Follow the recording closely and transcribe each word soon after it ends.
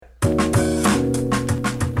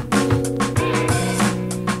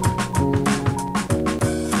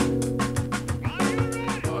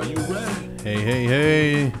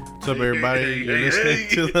Hey, what's up, everybody? You're listening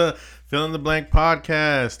to the Fill in the Blank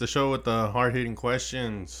podcast, the show with the hard-hitting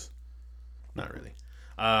questions. Not really.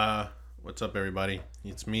 What's up, everybody?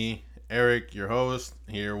 It's me, Eric, your host,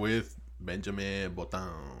 here with Benjamin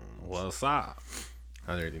Botan. What's up?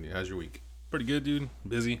 How's everything, dude? How's your week? Pretty good, dude.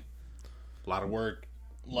 Busy. A lot of work.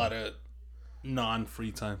 A lot of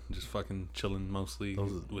non-free time. Just fucking chilling mostly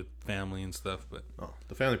with family and stuff. But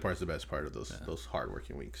the family part's the best part of those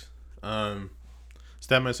hard-working weeks.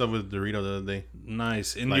 Stabbed myself with a Dorito the other day.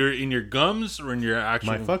 Nice. In your gums or in your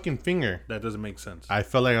actual... My fucking finger. That doesn't make sense. I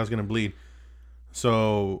felt like I was gonna bleed.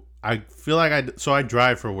 So I feel like I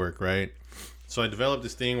drive for work, right? So I developed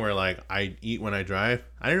this thing where like I eat when I drive.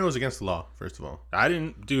 I didn't know it was against the law. First of all, I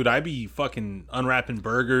didn't, dude. I be fucking unwrapping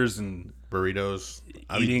burgers and burritos,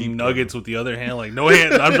 eating nuggets with the other hand. Like no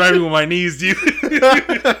hands. I'm driving with my knees, dude.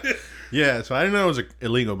 Yeah. So I didn't know it was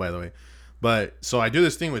illegal, by the way. But so I do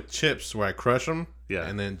this thing with chips where I crush them,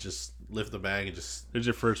 and then just lift the bag and just. There's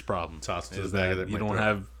your first problem. Toss it to the bag. That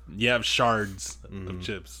you have shards of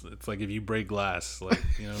chips. It's like if you break glass, like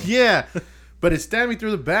you know. Yeah, but it stabbed me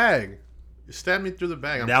through the bag. It stabbed me through the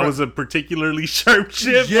bag. That was a particularly sharp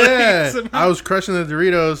chip. Yeah, I was crushing the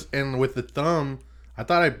Doritos, and with the thumb, I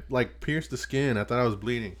thought I like pierced the skin. I thought I was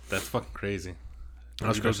bleeding. That's fucking crazy.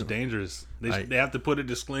 Doritos are dangerers. They have to put a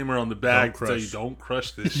disclaimer on the bag to tell you don't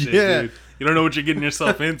crush this shit, dude. You don't know what you're getting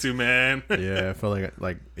yourself into, man. Yeah, I felt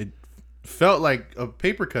like it felt like a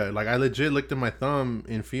paper cut. Like I legit looked at my thumb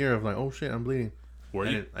in fear of like, oh shit, I'm bleeding. Were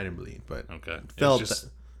you? I didn't bleed, but okay.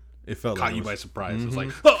 It felt caught like you by surprise. Mm-hmm. It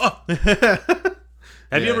was like,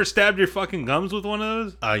 Have you ever stabbed your fucking gums with one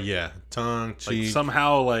of those? Yeah, tongue, cheek. Like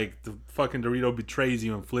somehow, like the fucking Dorito betrays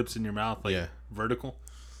you and flips in your mouth, like vertical.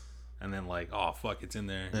 And then like, oh fuck, it's in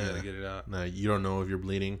there. You gotta get it out. No, you don't know if you're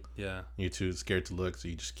bleeding. Yeah. You're too scared to look, so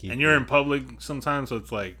you just keep. And you're in public sometimes, so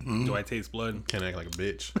it's like, do I taste blood? Can't act like a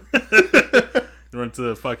bitch. You run to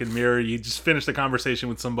the fucking mirror. You just finish the conversation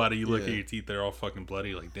with somebody. You look at your teeth; they're all fucking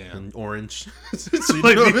bloody. Like damn, and orange. So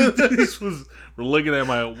like, we're looking at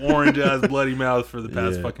my orange ass bloody mouth for the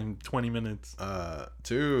past fucking 20 minutes.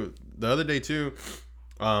 The other day too,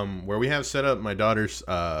 where we have set up my daughter's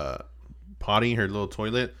potty, her little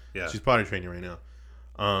toilet. Yeah, she's potty training right now.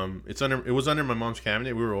 It was under my mom's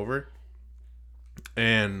cabinet. We were over,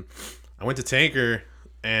 and I went to take her,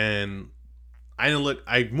 and I didn't look.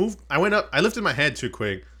 I went up. I lifted my head too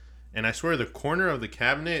quick, and I swear the corner of the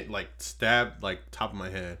cabinet like stabbed like top of my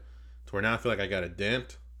head, to where now I feel like I got a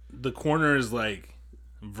dent. The corner is like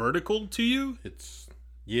vertical to you.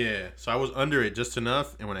 So I was under it just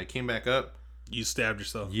enough, and when I came back up, you stabbed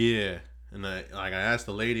yourself. Yeah. And I asked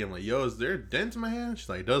the lady, I'm like, yo, is there a dent in my hand? She's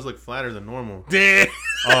like, it does look flatter than normal. Damn.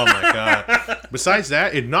 Oh my god. Besides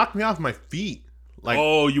that, it knocked me off my feet. Like,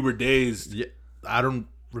 oh, you were dazed. Yeah, I don't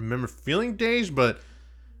remember feeling dazed, but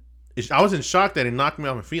I was in shock that it knocked me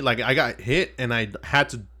off my feet. Like I got hit and I had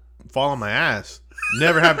to fall on my ass.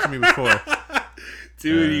 Never happened to me before.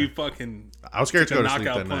 Dude, you fucking. I was scared to go to sleep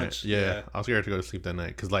that punch. night. Yeah, I was scared to go to sleep that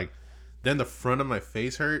night because like, then the front of my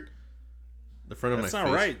face hurt. The front of my face. That's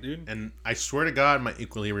not right, dude. And I swear to God, my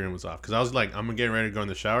equilibrium was off because I was like, I'm getting ready to go in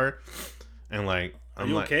the shower, and like, are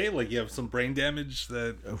you okay? Like you have some brain damage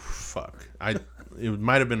that? Oh, fuck. It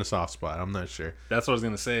might have been a soft spot. I'm not sure. That's what I was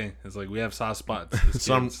gonna say. It's like we have soft spots.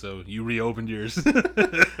 So you reopened yours.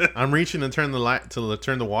 I'm reaching to turn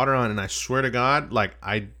the water on, and I swear to God, like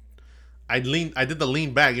I did the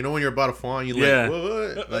lean back. You know when you're about to fall, and you like,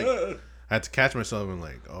 what? Like. I had to catch myself and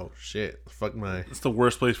like, oh shit, fuck my. It's the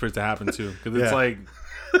worst place for it to happen too, because it's like,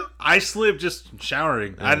 I slip just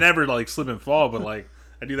showering. I never like slip and fall, but like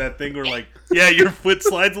I do that thing where like, your foot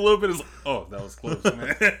slides a little bit. It's like, oh, that was close,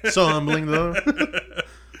 man. So humbling though.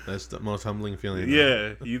 That's the most humbling feeling.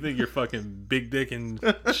 Yeah, you think you're fucking big dick and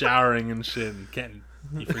showering and shit, and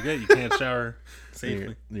you forget you can't shower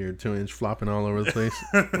safely. You're 2-inch flopping all over the place.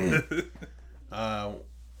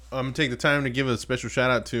 I'm gonna take the time to give a special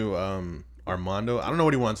shout out to Armando. I don't know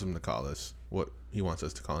what he wants him to call us. What he wants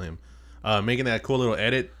us to call him. Making that cool little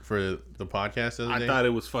edit for the podcast the other day. I thought it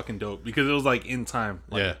was fucking dope because it was like in time,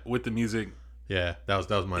 like with the music. Yeah, that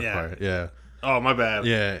was my part. Yeah. Oh, my bad.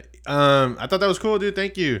 Yeah. I thought that was cool, dude.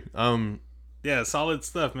 Thank you. Yeah, solid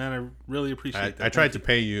stuff, man. I really appreciate that. I tried to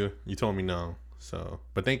pay you. You told me no. So,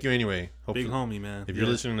 but thank you anyway. Hopefully, big homie, man. If you're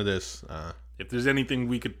listening to this, if there's anything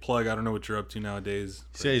we could plug, I don't know what you're up to nowadays.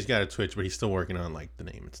 He said he's got a Twitch, but he's still working on like the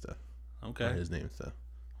name and stuff. Okay. Or his name and stuff.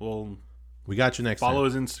 Well, we got you next time. Follow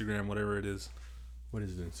his Instagram, whatever it is. What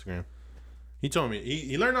is his Instagram? He told me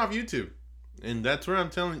he learned off YouTube, and that's where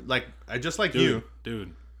I'm telling. Like I just like you,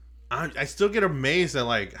 dude. I still get amazed at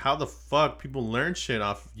like how the fuck people learn shit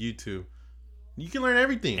off of YouTube. You can learn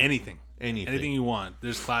everything. Anything. Anything you want.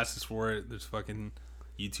 There's classes for it. There's fucking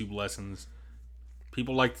YouTube lessons.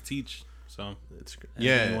 People like to teach, so it's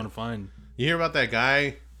you want to find. You hear about that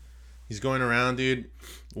guy? He's going around, dude.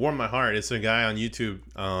 Warmed my heart. It's a guy on YouTube.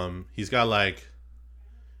 He's got like,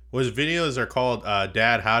 his videos are called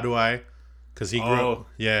 "Dad, How Do I?" Because he grew up,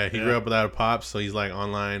 grew up without a pops, so he's like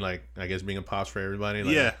online, like I guess being a pops for everybody.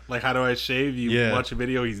 Like, like how do I shave? You watch a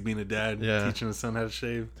video, he's being a dad, teaching his son how to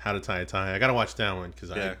shave, how to tie a tie. I gotta watch that one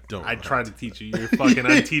because I don't. I tried to teach you. You're fucking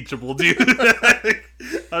unteachable, dude.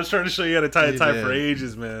 I was trying to show you how to tie a tie for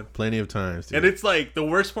ages, man. Plenty of times, dude. And it's like the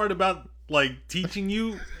worst part about like teaching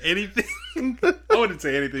you anything. I wouldn't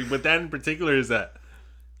say anything, but that in particular is that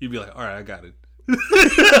you'd be like, all right, I got it.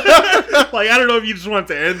 Like I don't know if you just want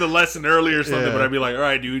to end the lesson early or something, but I'd be like, all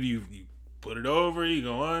right, dude, you put it over, you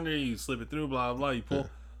go under, you slip it through, blah blah, you pull,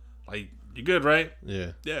 like you're good, right?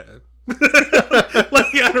 Yeah. Like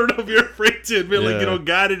I don't know if you're afraid to admit like you don't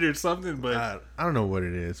got it or something, but I don't know what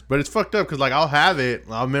it is, but it's fucked up because like I'll have it,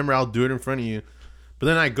 I'll do it in front of you, but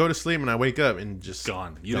then I go to sleep and I wake up and just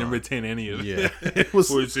gone. You didn't retain any of it. Yeah, it was.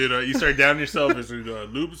 You start down yourself and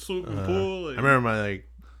loop, swoop, and pull. I remember my like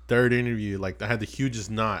third interview, like I had the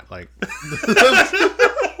hugest knot, like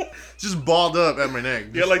just balled up at my neck.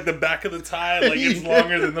 Yeah, like the back of the tie, like it's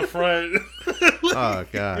longer than the front. Oh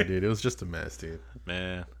god, dude, it was just a mess, dude.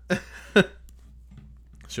 Man,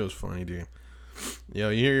 shit was funny, dude. Yo,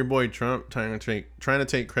 you hear your boy Trump trying to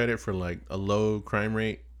take credit for like a low crime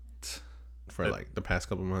rate for like the past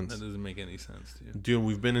couple months. That doesn't make any sense, dude. Dude,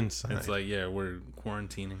 we've been inside. It's like we're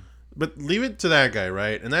quarantining. But leave it to that guy,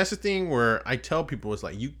 right? And that's the thing where I tell people, it's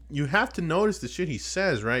like you have to notice the shit he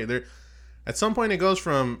says, right? There, at some point it goes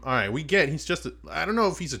from, all right, we get he's just I don't know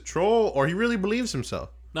if he's a troll or he really believes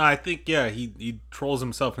himself. No, I think he trolls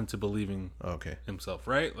himself into believing himself,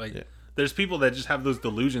 right? Like there's people that just have those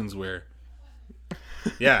delusions where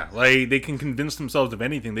like they can convince themselves of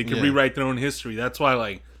anything. They can rewrite their own history. That's why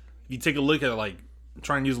like if you take a look at like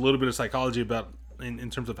try and use a little bit of psychology about in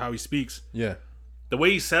terms of how he speaks. Yeah. The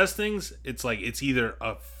way he says things, it's like it's either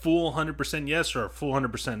a full 100% yes or a full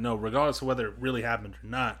 100% no, regardless of whether it really happened or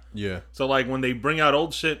not. Yeah. So like when they bring out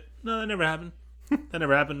old shit, no, that never happened. That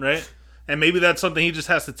never happened, right? And maybe that's something he just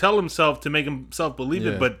has to tell himself to make himself believe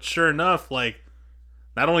it. But sure enough, like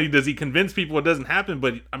not only does he convince people it doesn't happen,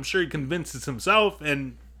 but I'm sure he convinces himself.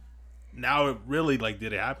 And now it really like,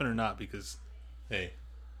 did it happen or not? Because hey,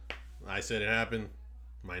 I said it happened.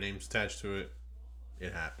 My name's attached to it.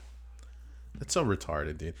 It happened. That's so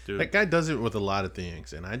retarded, dude. That guy does it with a lot of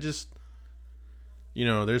things, and I just,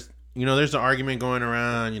 there's the argument going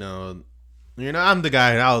around. I'm the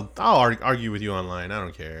guy. I'll argue with you online. I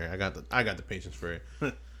don't care. I got the patience for it.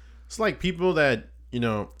 It's like people that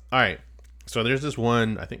all right. So there's this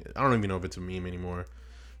one. I don't even know if it's a meme anymore,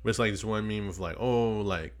 but it's like this one meme of like, oh,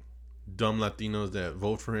 like dumb Latinos that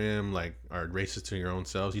vote for him like are racist to your own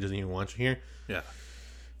selves. He doesn't even want you here. Yeah.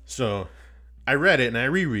 So I read it and I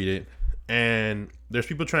reread it. And there's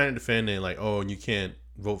people trying to defend it, like, oh, you can't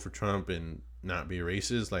vote for Trump and not be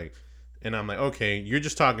racist, like, and I'm like, okay, you're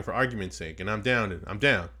just talking for argument's sake, and I'm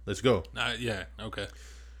down. Let's go. Yeah, okay.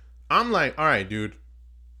 I'm like, all right, dude,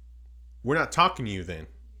 we're not talking to you then.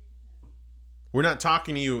 We're not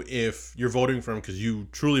talking to you if you're voting for him because you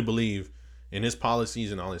truly believe in his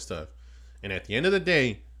policies and all this stuff. And at the end of the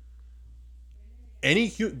day, any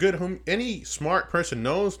smart person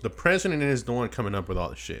knows the president is the one coming up with all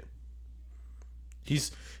the shit.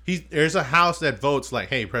 There's a house that votes like,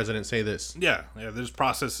 hey, president, say this. Yeah, there's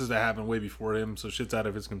processes that happen way before him, so shit's out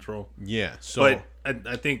of his control. Yeah, so but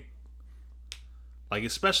I think like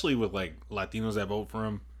especially with like Latinos that vote for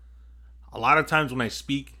him, a lot of times when I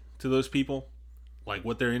speak to those people, like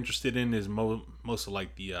what they're interested in is most of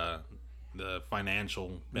like the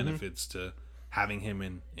financial benefits to having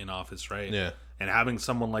him in office, right? Yeah. And having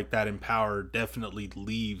someone like that in power definitely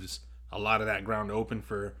leaves a lot of that ground open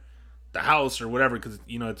for the House or whatever, because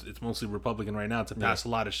it's mostly Republican right now to pass a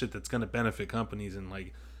lot of shit that's going to benefit companies, and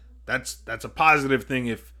like that's a positive thing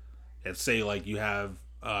if say like you have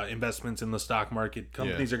investments in the stock market,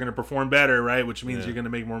 companies are going to perform better, right? Which means you're going to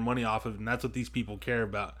make more money off of it, and that's what these people care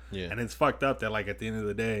about. And it's fucked up that like at the end of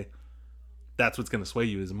the day, that's what's going to sway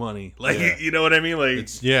you is money. Like you know what I mean? Like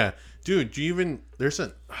dude, there's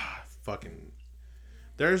a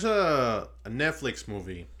Netflix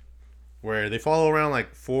movie where they follow around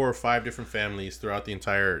like 4 or 5 different families throughout the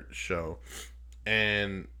entire show,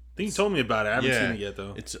 and I think you told me about it. I haven't seen it yet,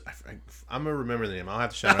 though. I'm gonna remember the name. I'll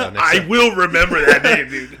have to shout out. I will remember that name,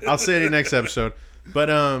 dude. I'll say it in the next episode.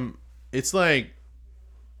 But it's like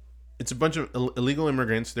it's a bunch of illegal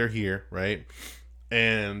immigrants. They're here, right?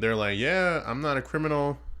 And they're like, yeah, I'm not a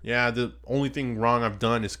criminal, yeah, the only thing wrong I've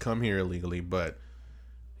done is come here illegally, but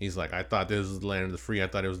he's like, I thought this was the land of the free. I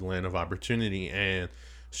thought it was the land of opportunity, and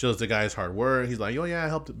shows the guy's hard work. He's like, oh yeah, I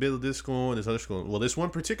helped build this school and this other school. Well, this one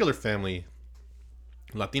particular family,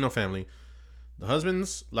 Latino family, the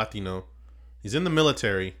husband's Latino. He's in the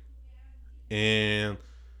military, and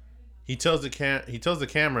he tells the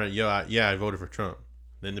camera, yeah, I voted for Trump.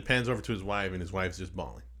 Then it pans over to his wife, and his wife's just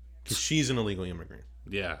bawling because she's an illegal immigrant.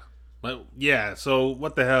 Yeah. Yeah, so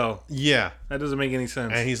what the hell? Yeah. That doesn't make any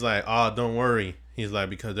sense. And he's like, oh, don't worry. He's like,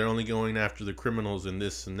 because they're only going after the criminals and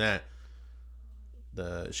this and that.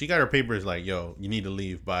 She got her papers like, yo, you need to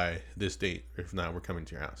leave by this date. If not, we're coming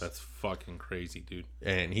to your house. That's fucking crazy, dude.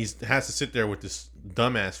 And he has to sit there with this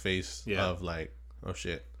dumbass face of like, oh,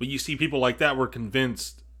 shit. But you see people like that were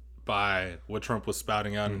convinced by what Trump was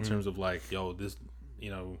spouting out in terms of like, yo, this, you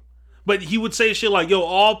know... But he would say shit like, yo,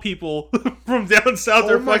 all people from down south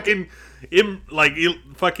are fucking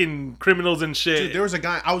fucking criminals and shit. Dude, there was a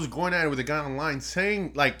guy, I was going at it with a guy online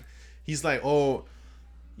saying, like, he's like, oh,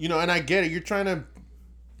 you know, and I get it. You're trying to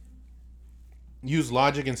use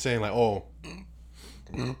logic and saying, like, oh,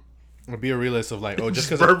 be a realist of like, oh, just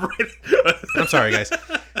because... I'm sorry, guys.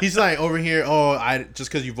 He's like, over here, oh, just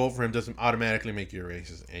because you vote for him doesn't automatically make you a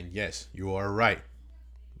racist. And yes, you are right.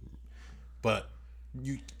 But...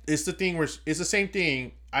 it's the thing where it's the same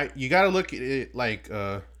thing. You got to look at it like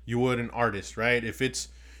you would an artist, right? If it's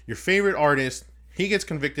your favorite artist, he gets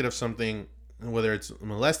convicted of something, whether it's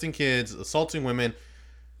molesting kids, assaulting women.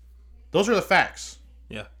 Those are the facts.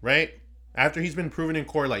 Yeah. Right? After he's been proven in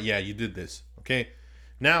court, like, yeah, you did this. Okay?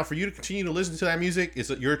 Now, for you to continue to listen to that music, it's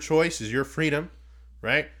your choice, is your freedom,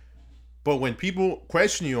 right? But when people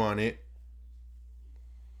question you on it,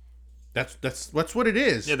 that's what it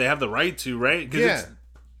is. Yeah, they have the right to, right?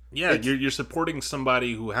 You're supporting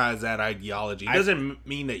somebody who has that ideology. It doesn't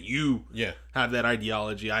mean that you have that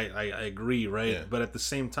ideology. I agree, right? Yeah. But at the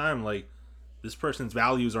same time, like, this person's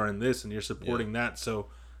values are in this, and you're supporting that. So,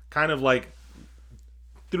 kind of like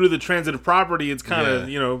through the transitive property, it's kind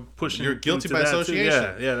of pushing. You're guilty by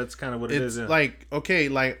association. Yeah, that's kind of what it is. It's like, okay,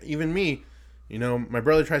 like even me, my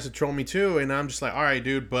brother tries to troll me too, and I'm just like, all right,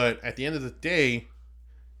 dude. But at the end of the day,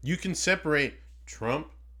 you can separate Trump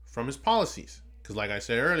from his policies. Because like I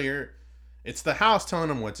said earlier, it's the House telling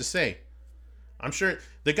him what to say. I'm sure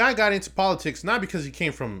the guy got into politics not because he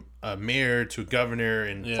came from a mayor to governor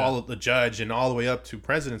and followed the judge and all the way up to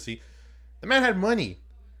presidency. The man had money.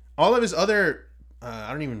 All of his other,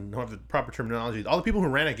 I don't even know the proper terminology, all the people who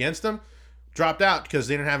ran against him dropped out because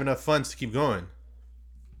they didn't have enough funds to keep going.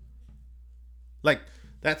 Like,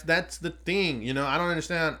 that's the thing, I don't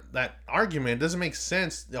understand that argument. It doesn't make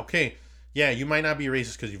sense. Okay, yeah, you might not be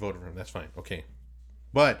racist because you voted for him. That's fine. Okay,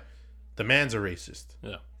 but the man's a racist.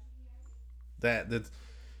 Yeah. That's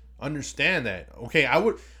understand that. Okay,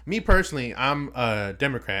 me personally, I'm a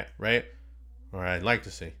Democrat, right? Or I'd like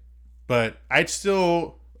to say, but I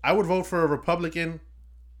would vote for a Republican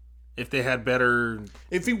if they had better.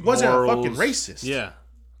 If he wasn't morals. A fucking racist. Yeah.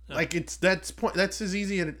 Like that's as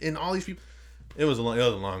easy in all these people. It was a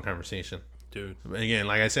long conversation, dude. Again,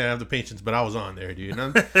 like I said, I have the patience, but I was on there, dude.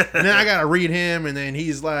 And then I gotta read him, and then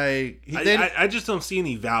he's like, I just don't see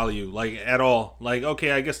any value, like, at all. Like,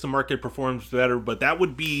 okay, I guess the market performs better, but that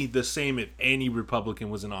would be the same if any Republican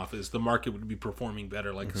was in office. The market would be performing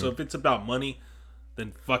better. Like, so if it's about money,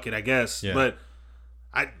 then fuck it, I guess. Yeah. But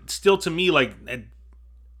to me, like,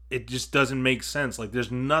 it just doesn't make sense. Like,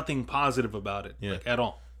 there's nothing positive about it, like, at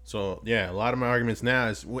all. So, yeah, a lot of my arguments now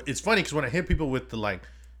is... It's funny because when I hit people with the, like,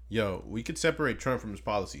 yo, we could separate Trump from his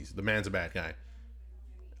policies. The man's a bad guy.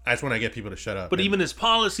 That's when I get people to shut up. But even his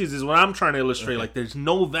policies is what I'm trying to illustrate. Okay. Like, there's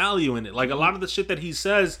no value in it. Like, a lot of the shit that he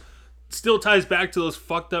says still ties back to those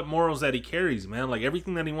fucked up morals that he carries, man. Like,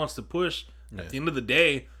 everything that he wants to push, at the end of the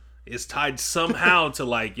day, is tied somehow to,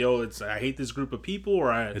 like, yo, I hate this group of people,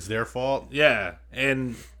 or it's their fault. Yeah.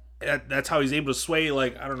 And that's how he's able to sway,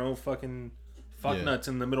 like, I don't know, fucking... Fuck nuts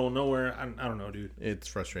in the middle of nowhere. I don't know, dude. It's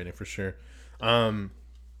frustrating for sure. Oh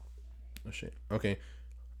shit. Okay.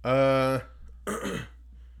 Defunding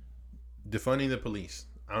the police.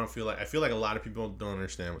 I feel like a lot of people don't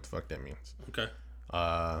understand what the fuck that means. Okay.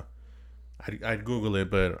 I'd Google it,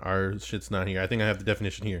 but our shit's not here. I think I have the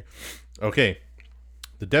definition here. Okay.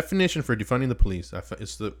 The definition for defunding the police,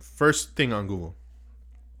 it's the first thing on Google,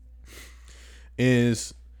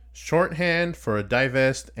 is shorthand for a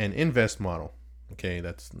divest and invest model. Okay,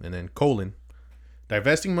 and then :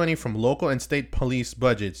 divesting money from local and state police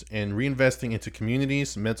budgets and reinvesting into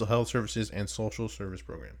communities, mental health services, and social service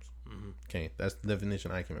programs. Mm-hmm. Okay, that's the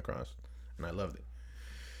definition I came across, and I loved it.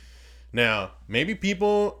 Now, maybe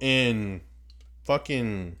people in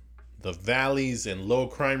fucking the valleys and low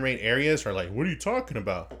crime rate areas are like, what are you talking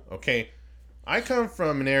about? Okay, I come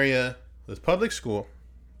from an area with public school.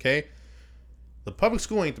 Okay, the public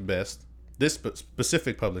school ain't the best. This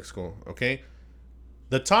specific public school. Okay,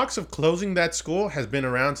 the talks of closing that school has been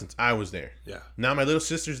around since I was there. Yeah. Now my little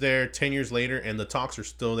sister's there 10 years later, and the talks are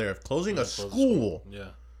still there of closing a school. Yeah.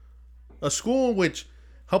 A school which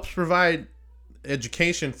helps provide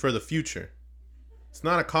education for the future. It's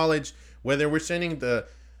not a college, whether we're sending the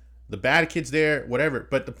bad kids there, whatever.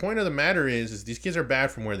 But the point of the matter is these kids are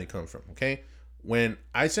bad from where they come from, okay? When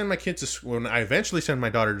I send my kids to school, when I eventually send my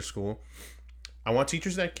daughter to school, I want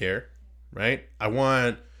teachers that care, right? I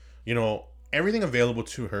want, everything available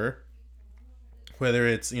to her, whether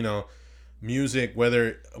it's, music,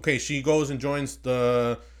 okay, she goes and joins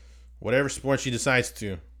the whatever sport she decides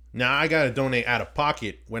to. Now I got to donate out of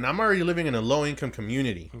pocket when I'm already living in a low income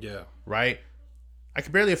community. Yeah. Right? I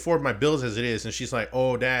can barely afford my bills as it is. And she's like,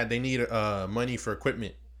 oh, Dad, they need money for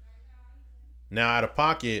equipment. Now out of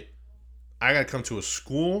pocket, I got to come to a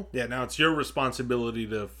school. Yeah, now it's your responsibility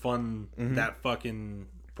to fund that fucking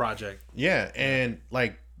project. Yeah, and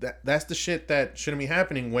that's the shit that shouldn't be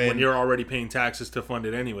happening when you're already paying taxes to fund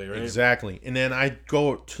it anyway, right? Exactly. And then I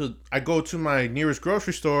go to my nearest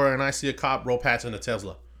grocery store and I see a cop roll past in a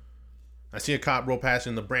Tesla. I see a cop roll past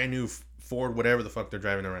in the brand new Ford, whatever the fuck they're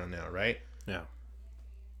driving around now, right? Yeah.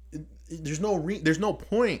 There's no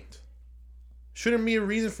point. Shouldn't be a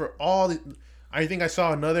reason for all the. I think I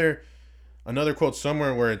saw another quote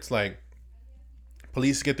somewhere where it's like,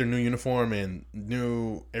 police get their new uniform and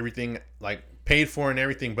new everything paid for and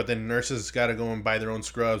everything, but then nurses got to go and buy their own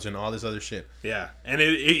scrubs and all this other shit. Yeah, and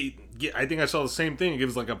I think I saw the same thing. It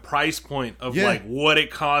gives a price point of what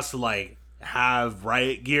it costs to have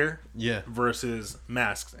riot gear versus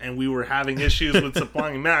masks, and we were having issues with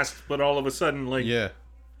supplying masks, but all of a sudden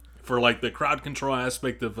for the crowd control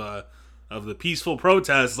aspect of the peaceful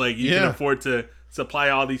protests, you can afford to supply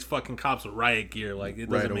all these fucking cops with riot gear. It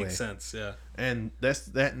doesn't make sense. Yeah, and that's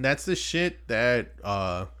the shit that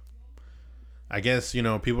I guess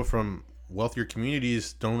people from wealthier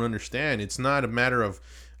communities don't understand. It's not a matter of,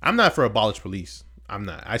 I'm not for abolish police. I'm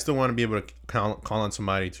not. I still want to be able to call on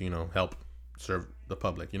somebody to help serve the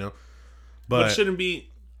public. But it shouldn't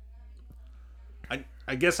be.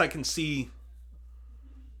 I guess I can see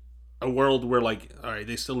a world where all right,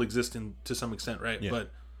 they still exist to some extent, right? Yeah.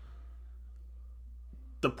 But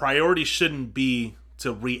the priority shouldn't be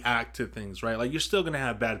to react to things, right? You're still gonna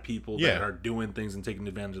have bad people that are doing things and taking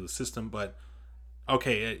advantage of the system, but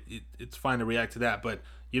okay, it's fine to react to that, but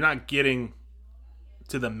you're not getting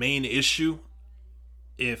to the main issue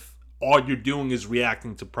if all you're doing is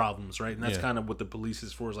reacting to problems, right? And that's kind of what the police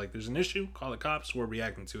is for. Is there's an issue, call the cops, we're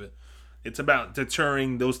reacting to it. It's about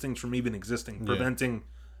deterring those things from even existing, preventing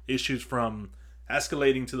issues from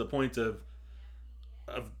escalating to the point of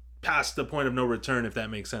past the point of no return, if that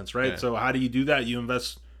makes sense, right? So how do you do that? You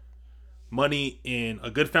invest money in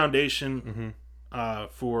a good foundation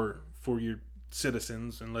for your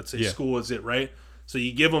citizens, and let's say school is it, right? So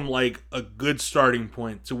you give them a good starting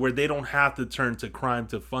point to where they don't have to turn to crime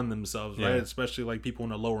to fund themselves, right? Especially people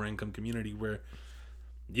in a lower income community where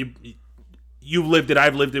you've lived it,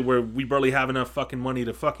 I've lived it, where we barely have enough fucking money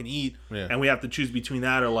to fucking eat, and we have to choose between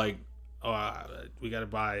that or we got to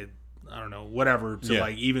buy, I don't know, whatever to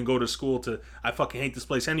even go to school I fucking hate this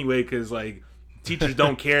place anyway because teachers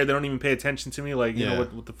don't care, they don't even pay attention to me,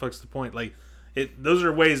 what the fuck's the point? Those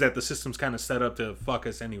are ways that the system's kind of set up to fuck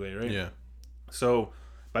us anyway, right? Yeah. So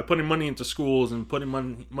by putting money into schools and putting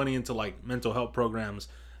money into mental health programs,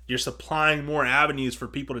 you're supplying more avenues for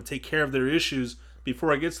people to take care of their issues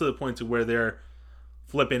before it gets to the point to where they're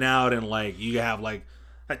flipping out and you have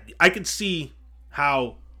I could see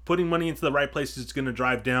how putting money into the right places is going to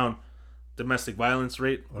drive down domestic violence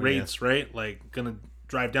rates, right? Going to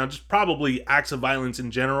drive down just probably acts of violence in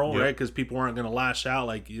general, right? Because people aren't going to lash out.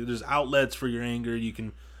 There's outlets for your anger. You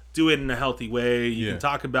can do it in a healthy way. You can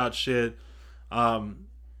talk about shit. All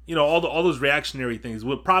those reactionary things.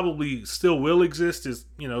 What probably still will exist is,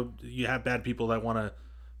 you have bad people that want to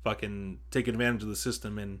fucking take advantage of the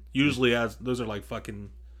system, and usually those are fucking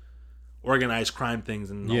organized crime things,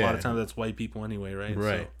 and a lot of times that's white people anyway, right?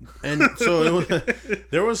 Right. So. And so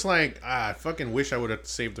there was I fucking wish I would have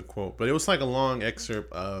saved the quote, but it was a long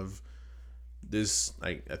excerpt of this,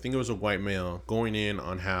 I think it was a white male going in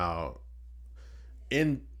on how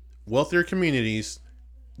in wealthier communities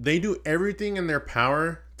they do everything in their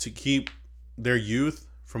power to keep their youth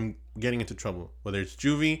from getting into trouble, whether it's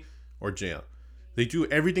juvie or jail. They do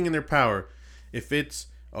everything in their power. If it's,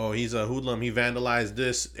 he's a hoodlum, he vandalized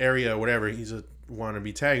this area or whatever, he's a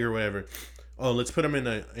wannabe tag or whatever. oh, let's put them in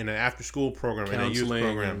an after school program, in a youth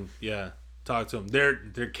program. And, talk to them.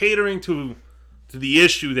 They're catering to the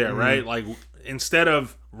issue there, right? Like, instead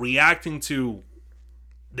of reacting to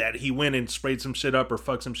that he went and sprayed some shit up or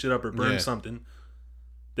fucked some shit up or burned something,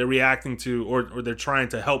 they're reacting to, or they're trying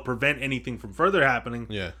to help prevent anything from further happening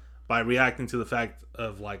by reacting to the fact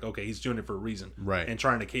of, like, okay, he's doing it for a reason. Right. And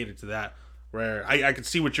trying to cater to that. Where I could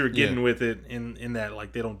see what you're getting with it in that,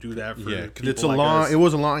 like, they don't do that for because it's it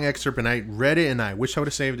was a long excerpt, and I read it, and I wish I would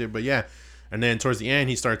have saved it, but and then towards the end,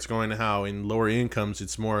 he starts going to how in lower incomes,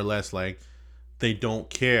 it's more or less like they don't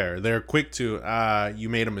care. They're quick to, you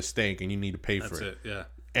made a mistake, and you need to pay for it. Yeah.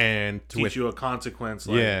 And teach you a consequence.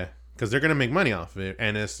 Like, because they're gonna make money off of it,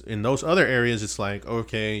 and it's in those other areas, it's like,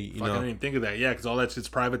 okay, you know, I didn't even think of that. Yeah, because all that shit's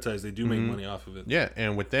privatized. They do make money off of it. Yeah,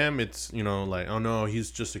 and with them, it's, you know, like, oh no, he's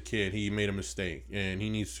just a kid. He made a mistake, and he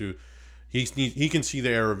needs to. He can see the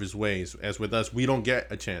error of his ways. As with us, we don't get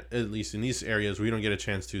a chance. At least in these areas, we don't get a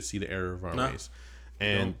chance to see the error of our ways.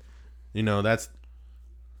 And you know,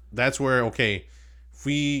 that's where, okay, if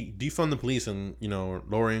we defund the police in, you know,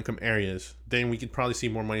 lower income areas, then we could probably see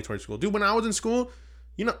more money towards school. Dude, when I was in school,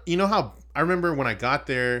 you know how I remember when I got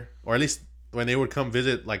there, or at least when they would come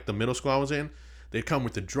visit, like, the middle school I was in, they'd come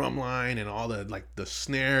with the drum line and all the, like, the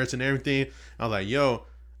snares and everything. I was like, yo,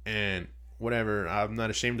 and whatever, I'm not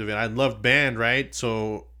ashamed of it. I loved band, right?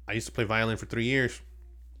 So I used to play violin for 3 years.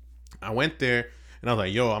 I went there and I was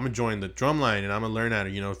like, yo, I'm gonna join the drum line and I'm gonna learn how to,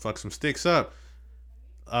 you know, fuck some sticks up.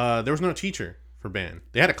 There was no teacher for band.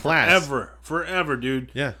 They had a class. Forever,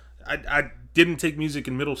 dude. Yeah. I didn't take music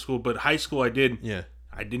in middle school, but high school I did. Yeah.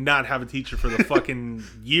 I did not have a teacher for the fucking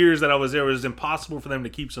years that I was there. It was impossible for them to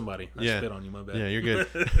keep somebody. I spit on you, my bad. Yeah, you're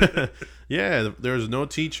good. Yeah, there was no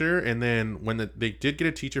teacher, and then when they did get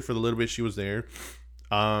a teacher for the little bit she was there,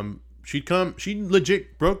 she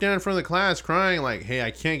legit broke down in front of the class crying like, hey,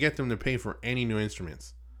 I can't get them to pay for any new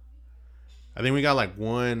instruments. I think we got like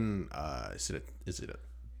one, is it a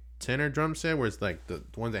tenor drum set where it's like the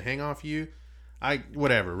ones that hang off you?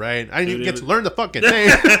 Whatever, right? I didn't even get to learn the fucking thing.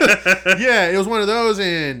 Yeah, it was one of those,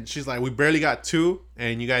 and she's like, we barely got 2,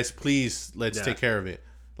 and you guys, please, let's take care of it.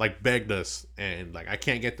 Like, begged us, and, like, I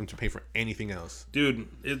can't get them to pay for anything else. Dude,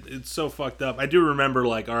 it's so fucked up. I do remember,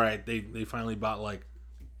 like, all right, they finally bought, like,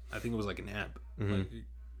 I think it was like an amp.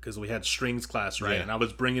 Because we had strings class, right? Yeah. And I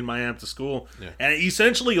was bringing my amp to school. Yeah. And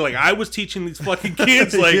essentially, like, I was teaching these fucking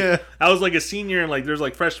kids, like, I was, like, a senior, and, like, there's,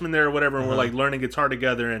 like, freshmen there or whatever, and we're, like, learning guitar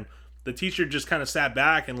together, and the teacher just kind of sat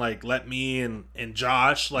back and, like, let me and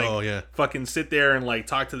Josh, like, fucking sit there and, like,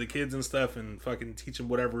 talk to the kids and stuff and fucking teach them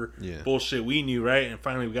whatever bullshit we knew, right? And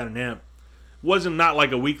finally we got an amp. Wasn't not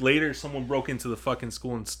like a week later, someone broke into the fucking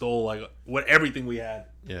school and stole, like, everything we had.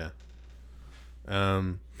 Yeah.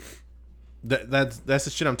 That's the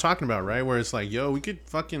shit I'm talking about, right? Where it's like, yo, we could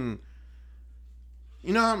fucking,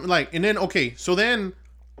 you know, I'm like, and then, okay, so then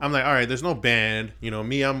I'm like, all right, there's no band. You know,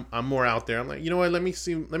 me, I'm more out there. I'm like, you know what? Let me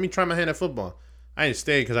try my hand at football. I didn't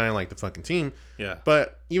stay because I didn't like the fucking team. Yeah.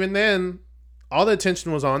 But even then, all the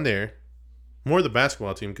attention was on there. More the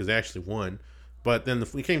basketball team because they actually won. But then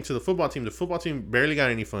we came to the football team. The football team barely got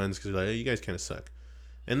any funds because like, hey, you guys kind of suck.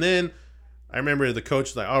 And then I remember the coach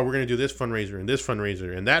was like, oh, we're going to do this fundraiser and this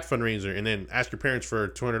fundraiser and that fundraiser. And then ask your parents for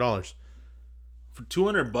 $200. For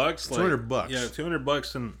 $200? $200. Yeah,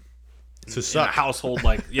 $200 in a household,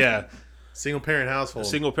 like, yeah. Single parent household. A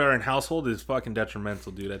single parent household is fucking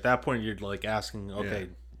detrimental, dude. At that point, you're like asking, okay,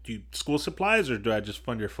 do you school supplies or do I just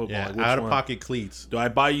fund your football? Yeah, like, out of pocket cleats. Do I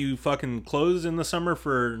buy you fucking clothes in the summer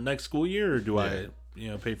for next school year or do I,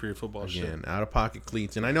 pay for your football shit? Again, out of pocket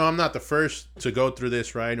cleats. And I know I'm not the first to go through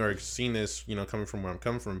this, right? Or seen this, coming from where I'm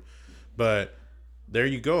coming from. But there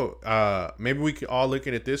you go. Maybe we could all look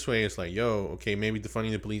at it this way. It's like, yo, okay, maybe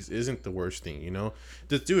defunding the police isn't the worst thing,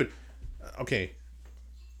 Just do it. Okay.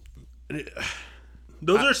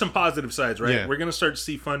 Those are some positive sides, right? Yeah. We're going to start to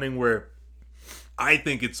see funding where I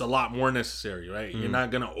think it's a lot more necessary, right? You're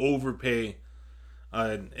not going to overpay.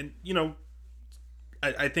 I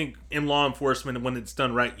think in law enforcement, when it's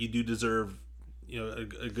done right, you do deserve, a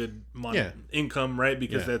good income, right?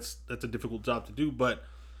 Because that's a difficult job to do. But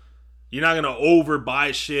you're not going to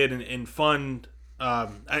overbuy shit and fund.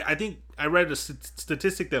 I think I read a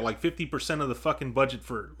statistic that like 50% of the fucking budget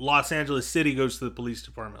for Los Angeles City goes to the police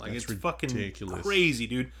department. Like, it's fucking ridiculous. Crazy,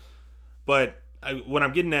 dude. But what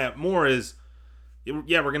I'm getting at more is, we're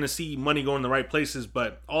going to see money go in the right places,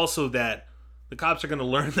 but also that the cops are going to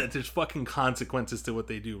learn that there's fucking consequences to what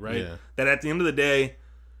they do, right? Yeah. That at the end of the day,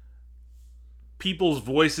 people's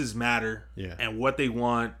voices matter, and what they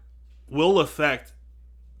want will affect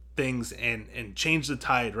things and change the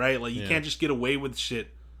tide, right? Like, you can't just get away with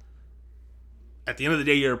shit. At the end of the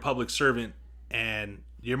day, you're a public servant. and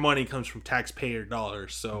your money comes from taxpayer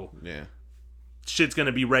dollars. So yeah, shit's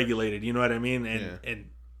gonna be regulated. You know what I mean? And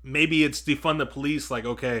maybe it's defund the police. Like,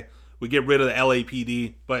 okay, we get rid of the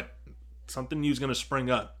LAPD, but something new is gonna spring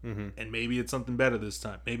up, and maybe it's something better this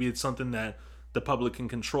time. Maybe it's something that the public can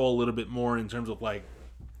control a little bit more in terms of like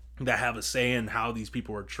that have a say in how these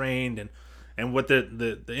people are trained and what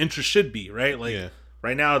the interest should be, right? Like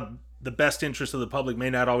right now, the best interest of the public may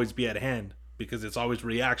not always be at hand because it's always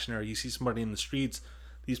reactionary. You see somebody in the streets,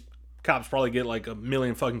 these cops probably get like 1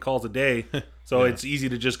 million fucking calls a day, so it's easy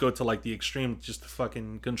to just go to like the extreme just to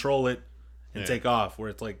fucking control it and take off. Where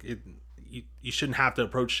it's like you shouldn't have to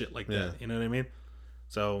approach shit like that. You know what I mean?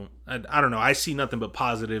 So I don't know. I see nothing but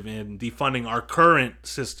positive in defunding our current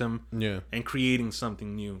system and creating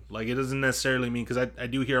something new. Like it doesn't necessarily mean, because I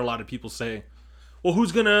do hear a lot of people say, "Well,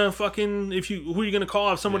 who's gonna fucking who are you gonna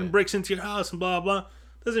call if someone breaks into your house and blah blah?"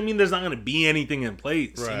 Doesn't mean there's not gonna be anything in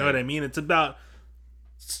place. Right. You know what I mean? It's about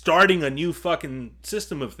starting a new fucking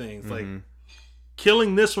system of things, like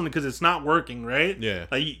killing this one because it's not working, right? Yeah.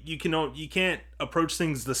 Like you can't approach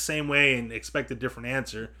things the same way and expect a different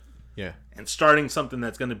answer. Yeah. And starting something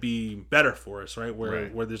that's going to be better for us, right? Where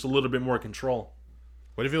there's a little bit more control.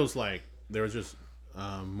 What if it was like there was just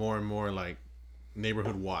more and more like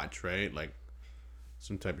neighborhood watch, right? Like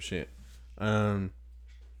some type of shit. Sorry,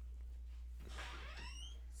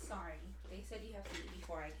 they said you have to eat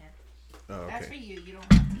before I can. Oh, okay. That's for you. You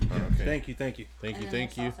don't have to eat. Oh, okay. Thank you. Thank you.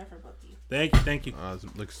 For both of you. Thank you.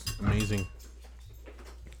 It looks amazing.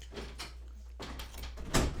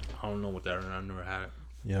 I don't know what that is. I've never had it.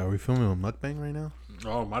 Yeah, are we filming a mukbang right now?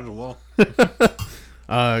 Oh, might as well.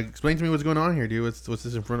 Explain to me what's going on here, dude. What's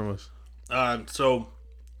this in front of us? So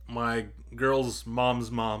my girl's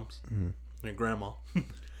mom's my grandma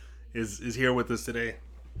is here with us today,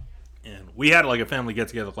 and we had like a family get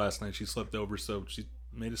together last night. She slept over, so she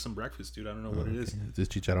made us some breakfast, dude. I don't know what it is. Is this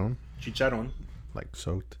chicharron? Chicharron, like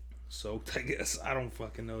soaked, I guess. I don't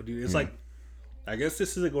fucking know, dude. It's like, I guess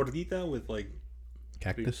this is a gordita with like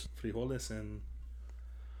cactus, frijoles, and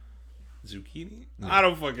zucchini. I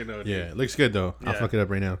don't fucking know, dude. Yeah, it looks good though. I'll fuck it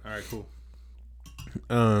up right now. All right, cool.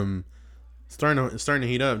 It's starting to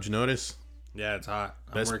heat up. Did you notice? Yeah, it's hot.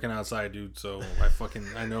 I'm working outside, dude. So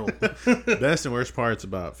I know. Best and worst parts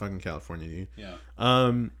about fucking California, dude. Yeah.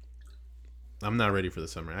 I'm not ready for the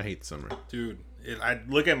summer. I hate the summer, dude. I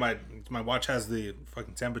look at my watch has the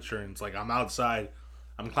fucking temperature, and it's like I'm outside.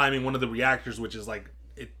 I'm climbing one of the reactors, which is like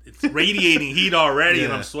it's radiating heat already,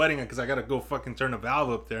 and I'm sweating because I gotta go fucking turn a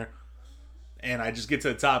valve up there. And I just get to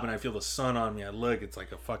the top and I feel the sun on me. I look, it's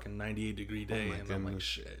like a fucking 98-degree day, and goodness. I'm like,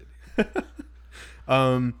 shit.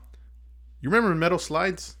 You remember metal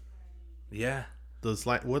slides? Yeah. The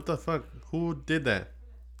slide. What the fuck? Who did that?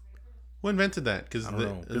 Who invented that? Because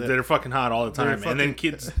they're fucking hot all the time, and then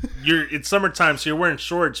kids, it's summertime, so you're wearing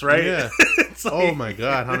shorts, right? Yeah. It's like, oh my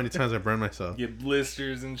god, how many times I burned myself? Get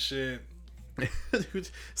blisters and shit.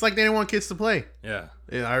 It's like they didn't want kids to play. Yeah,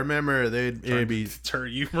 I remember it'd be deter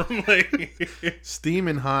you from like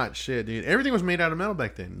steaming hot shit, dude. Everything was made out of metal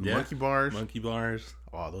back then. Yeah. Monkey bars.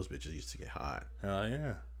 Oh, those bitches used to get hot. Hell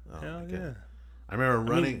yeah. Hell yeah. I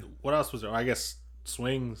remember running. I mean, what else was there? I guess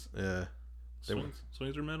swings. Yeah.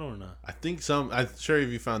 Swings are metal or not? I think I'm sure if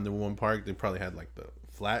you found the one park, they probably had like the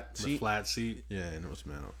flat seat. The flat seat. Yeah, and it was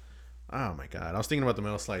metal. Oh my god. I was thinking about the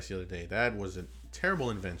metal slice the other day. That was a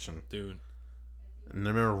terrible invention. Dude. And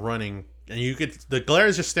I remember running, and the glare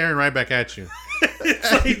is just staring right back at you.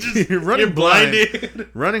 It's like you're blinded.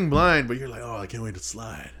 Running blind, but you're like, oh, I can't wait to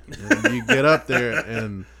slide. And you get up there,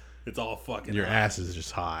 and it's all fucking your hot. ass is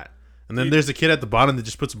just hot. And then there's a kid at the bottom that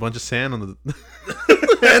just puts a bunch of sand on the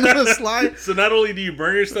end of the slide. So not only do you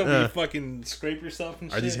burn yourself, but you fucking scrape yourself and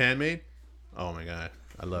shit. Are these handmade? Oh my god,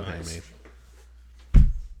 I love handmade.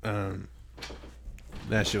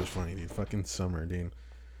 That shit was funny, dude. Fucking summer, dude.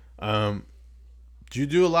 Did you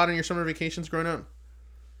do a lot on your summer vacations growing up?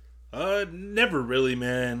 Never really,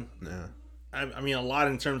 man. No. I mean, a lot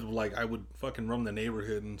in terms of like I would fucking roam the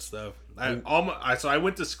neighborhood and stuff. So I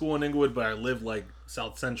went to school in Inglewood, but I lived like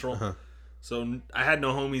South Central. Uh-huh. So I had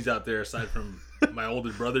no homies out there aside from my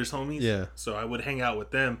older brother's homies. Yeah. So I would hang out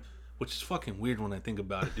with them, which is fucking weird when I think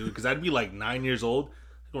about it, dude. Because I'd be like 9 years old,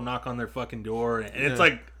 I'd go knock on their fucking door, and it's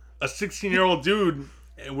like a 16-year-old dude.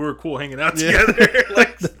 And we were cool hanging out together.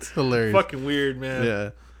 Like, that's hilarious. Fucking weird,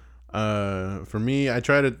 man. Yeah. For me, I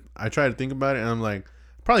try to think about it, and I'm like,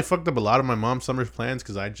 probably fucked up a lot of my mom's summer plans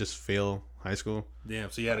because I just fail high school.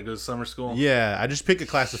 Damn. So you had to go to summer school? Yeah. I just pick a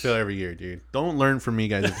class to fail every year, dude. Don't learn from me,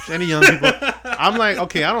 guys. If there's any young people, I'm like,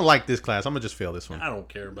 okay, I don't like this class. I'm gonna just fail this one. I don't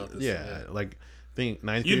care about this. Yeah. Like, think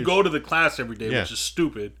ninth. You go to the class every day, which is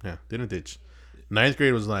stupid. Yeah. Didn't ditch. Ninth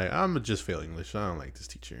grade was like, I'm just fail English. I don't like this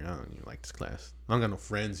teacher. I don't even like this class. I don't got no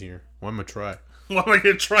friends here. Why am I try? Why am I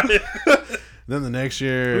gonna try it? Then the next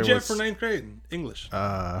year, Who'd you have for ninth grade? English.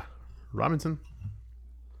 Robinson.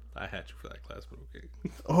 I had you for that class, but okay.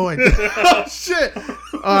 Oh, I did. Oh shit!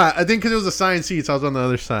 I think because it was a science seat, so I was on the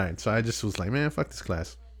other side. So I just was like, man, fuck this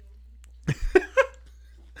class.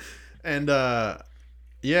 And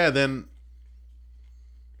yeah, then.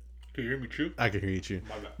 Can you hear me too? I can hear you too.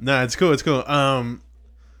 My bad. Nah, it's cool. It's cool.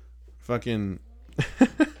 Fucking.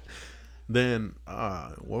 Then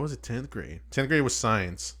what was it? 10th grade. 10th grade was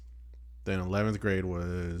science. Then 11th grade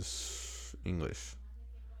was English.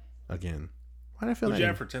 Again. Why did I feel Who'd that? you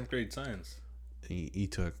have for 10th grade science? He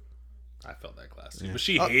took. I felt that class too. Yeah. But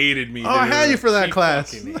she hated me. Oh, I had you for that She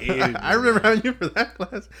class. fucking hated me, I remember having you for that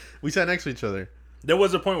class. We sat next to each other. There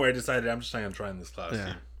was a point where I decided I'm just not gonna try in this class. Yeah.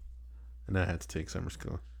 Dude. And I had to take summer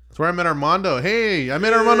school. That's where I met Armando. Hey, I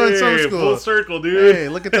met Armando in summer Hey, school. Full circle, dude. Hey,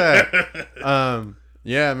 look at that.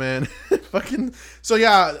 Yeah, man. Fucking. So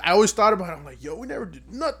yeah, I always thought about it. I'm like, yo, we never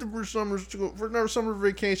did nothing for summer school, for summer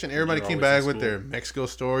vacation. Everybody You're came always back in with school. their Mexico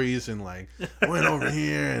stories and like went over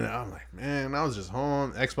here, and I'm like, man, I was just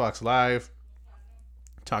home, Xbox Live,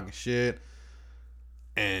 talking shit,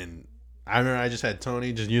 and I remember I just had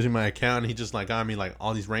Tony just using my account, and he just like got me like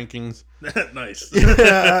all these rankings. Nice.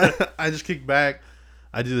 Yeah, I just kicked back.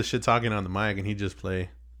 I do the shit talking on the mic, and he just play.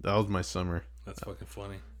 That was my summer. That's fucking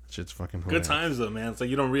funny. Shit's fucking Good hilarious. times though, man. It's like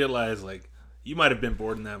you don't realize like you might have been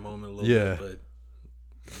bored in that moment a little Yeah. bit,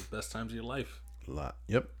 but the best times of your life. A lot.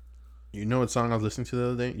 Yep. You know what song I was listening to the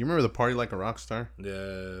other day? You remember the Party Like a Rock Star? Yeah.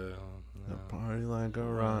 The Party Like a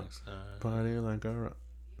Rock. Party Like a Rock.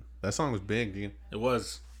 That song was big, dude. It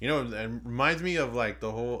was. You know, it reminds me of like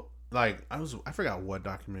the whole I forgot what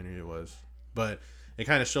documentary it was, but it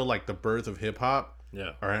kind of showed like the birth of hip hop.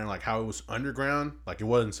 Yeah. Or like how it was underground. Like it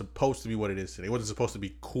wasn't supposed to be what it is today. It wasn't supposed to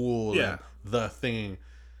be cool. Yeah. And the thing.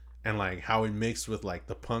 And like how it mixed with like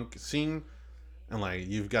the punk scene. And like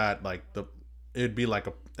you've got like it'd be like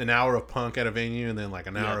an hour of punk at a venue and then like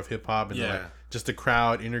an hour of hip hop and then, like just the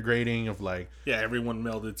crowd integrating of like everyone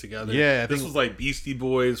melded together. Yeah, this was like Beastie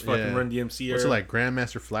Boys, fucking Run DMC era. What's it like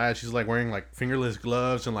Grandmaster Flash? He's like wearing like fingerless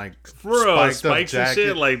gloves and like spikes and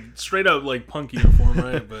shit, like straight up like punk uniform,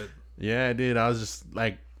 right? But yeah, dude, I was just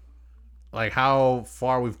like how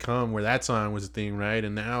far we've come where that song was a thing, right?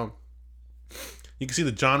 And now you can see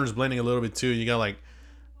the genres blending a little bit too. You got like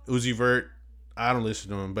Uzi Vert. I don't listen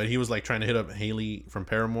to him, but he was like trying to hit up Haley from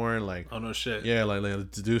Paramore, like, oh no shit, yeah, like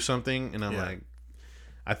to do something, and I'm like,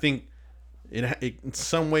 I think it in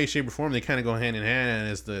some way, shape, or form they kind of go hand in hand.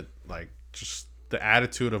 Is the like just the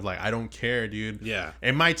attitude of like I don't care, dude. Yeah,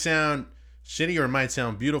 it might sound shitty or it might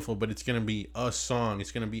sound beautiful, but it's gonna be a song.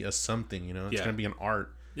 It's gonna be a something, you know. It's gonna be an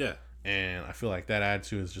art. Yeah, and I feel like that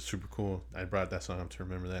attitude is just super cool. I brought that song up to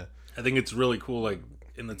remember that. I think it's really cool, like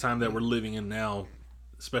in the time that we're living in now,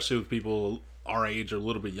 especially with people our age or a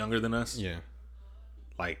little bit younger than us. Yeah,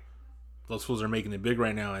 like those fools are making it big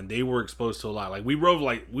right now, and they were exposed to a lot. Like we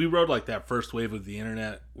rode that first wave of the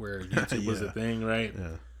internet where YouTube was a thing, right?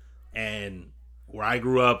 Yeah. And where I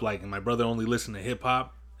grew up, like, and my brother only listened to hip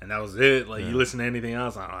hop, and that was it. Like, you listen to anything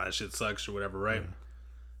else, I don't know, that shit sucks or whatever, right? Yeah.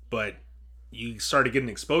 But you started getting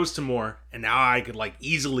exposed to more, and now I could like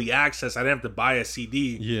easily access. I didn't have to buy a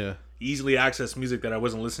CD. Yeah. Easily access music that I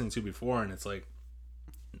wasn't listening to before, and it's like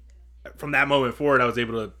from that moment forward, I was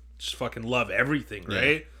able to just fucking love everything,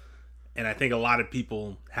 right? And I think a lot of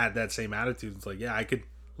people had that same attitude. It's like, yeah, I could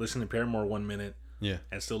listen to Paramore 1 minute,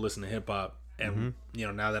 and still listen to hip hop. And you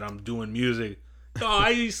know, now that I'm doing music, oh, I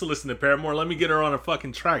used to listen to Paramore. Let me get her on a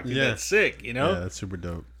fucking track. Dude, that's sick, you know? Yeah, that's super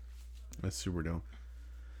dope. That's super dope.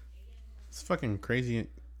 It's fucking crazy.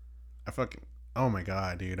 Oh my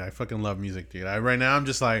god, dude, I fucking love music, dude. Right now I'm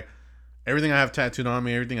just like everything I have tattooed on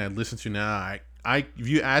me, everything I listen to now. If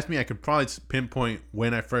you ask me, I could probably pinpoint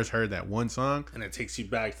when I first heard that one song, and it takes you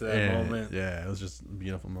back to that moment. Yeah, it was just a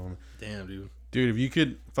beautiful moment. Damn, dude. Dude, if you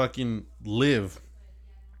could fucking live,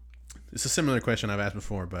 it's a similar question I've asked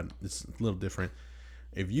before, but it's a little different.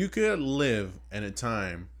 If you could live at a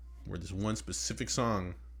time where this one specific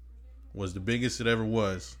song was the biggest it ever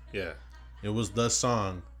was, it was the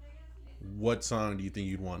song. What song do you think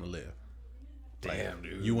you'd want to live? Damn,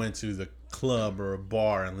 dude. You went to the club or a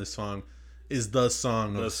bar and this song is the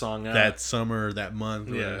song of that summer, that month.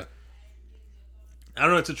 Yeah. I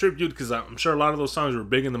don't know. It's a trip, dude, because I'm sure a lot of those songs were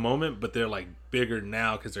big in the moment, but they're like bigger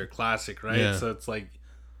now because they're classic, right? Yeah. So it's like,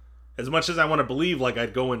 as much as I want to believe, like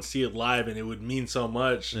I'd go and see it live and it would mean so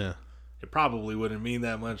much. Yeah. It probably wouldn't mean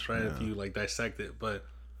that much, right? If you like dissect it, but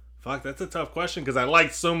fuck, that's a tough question because I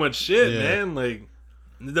like so much shit, man. Like,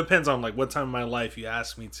 It depends on like what time of my life you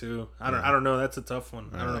ask me to. I don't know. That's a tough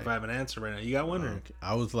one. I don't know if I have an answer right now. You got one? Or?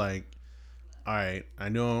 I was like, all right, I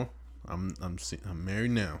know I'm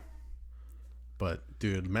married now. But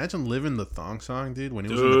dude, imagine living the thong song, dude, when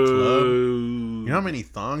it was in the club. You know how many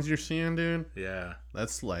thongs you're seeing, dude? Yeah.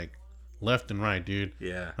 That's like left and right, dude.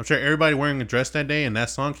 Yeah. I'm sure everybody wearing a dress that day and that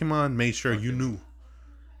song came on made sure you knew.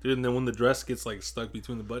 Dude, and then when the dress gets like stuck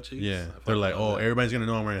between the butt cheeks. Yeah. They're like, oh, everybody's going to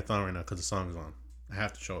know I'm wearing a thong right now because the song's on. I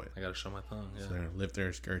have to show it. I got to show my thong, yeah. So they lift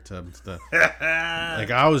their skirts up and stuff. Like,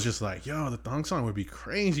 I was just like, yo, the thong song would be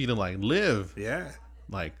crazy to like live. Yeah.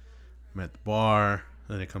 Like, I'm at the bar.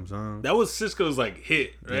 Then it comes on. That was Cisco's like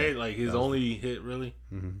hit, right? Yeah, like his only hit, really.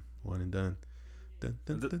 Mm-hmm. One and done. Dun,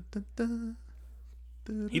 dun,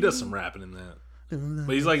 dun, he does some rapping in that,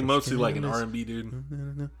 but he's like mostly like an R&B dude.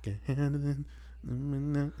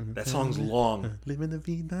 That song's long.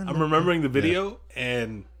 I'm remembering the video,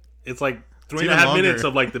 and it's like 3.5 minutes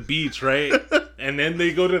of like the beach, right? And then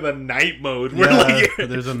they go to the night mode where like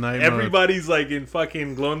there's a night everybody's mode. like in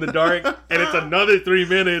fucking glow in the dark, and it's another 3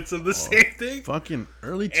 minutes of the same thing. Fucking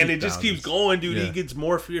early 2000s. And it just keeps going, dude. Yeah. He gets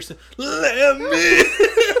more fierce. Let me,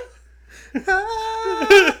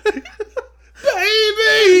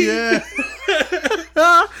 baby. Yeah.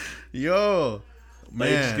 Yo, man,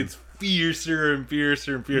 it just gets fiercer and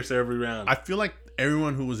fiercer and fiercer every round. I feel like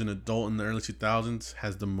everyone who was an adult in the early 2000s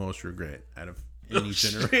has the most regret out of any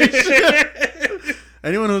generation.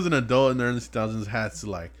 Anyone who's an adult in the early 2000s has to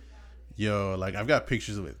like, yo, like I've got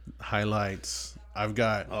pictures with highlights. I've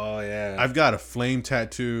got a flame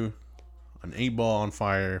tattoo, an 8-ball on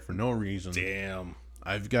fire for no reason. Damn.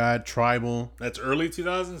 I've got tribal. That's early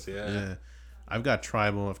 2000s. Yeah. I've got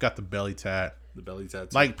tribal. I've got the belly tat. The belly tattoo.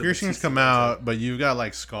 Like piercings come out, but you've got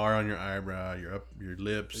like scar on your eyebrow, your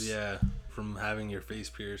lips. Yeah, from having your face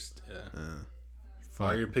pierced. Yeah.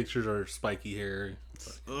 All your pictures are spiky hair.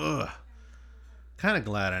 Ugh. Kind of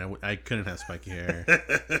glad I couldn't have spiky hair.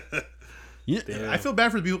 I feel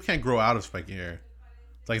bad for the people who can't grow out of spiky hair.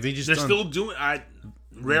 It's like they're still doing.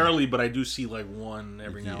 Rarely, but I do see like one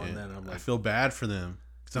every now and then. I'm like, I feel bad for them.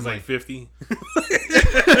 I'm like 50.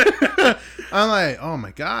 I'm like, oh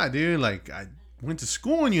my god, dude! Like I went to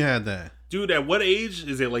school and you had that. Dude, at what age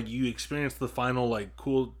is it like you experience the final like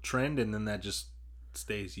cool trend and then that just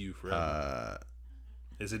stays you forever?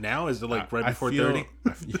 Is it now? Is it like right before 30?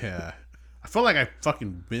 Yeah. I feel like I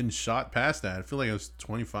fucking been shot past that. I feel like I was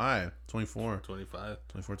 25, 24. 25.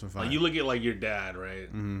 Like you look at like your dad, right?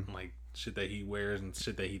 Mm-hmm. Like shit that he wears and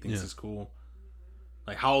shit that he thinks is cool.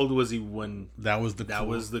 Like how old was he when that was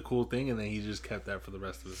the cool thing, and then he just kept that for the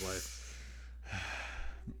rest of his life?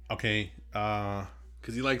 Okay.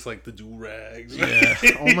 Because he likes like the do rags. Yeah.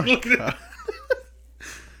 Oh my god.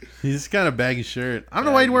 He's kind of baggy shirt. I don't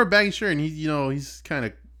know why he'd wear a baggy shirt, and he's kind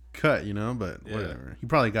of cut, but whatever. He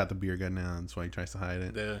probably got the beer gut now, that's why he tries to hide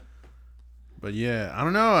it. Yeah. But yeah, I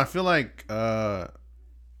don't know. I feel like at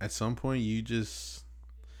some point you just.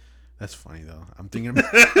 That's funny though. I'm thinking about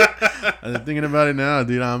it now,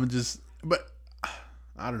 dude. But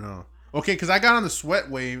I don't know. Okay, because I got on the sweat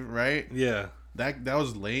wave, right? Yeah. That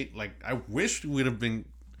was late. Like I wish we would have been.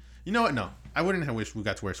 You know what? No, I wouldn't have wished we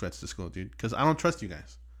got to wear sweats to school, dude. Because I don't trust you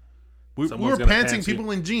guys. We were pantsing people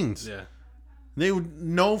in jeans. Yeah. They would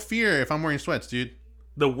no fear if I'm wearing sweats, dude.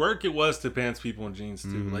 The work it was to pants people in jeans too.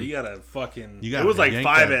 Mm-hmm. Like you gotta fucking. It was like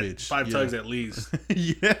five tugs at least.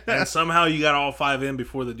 Yeah. And somehow you got all 5 in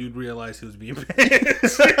before the dude realized he was being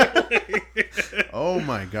pants. Oh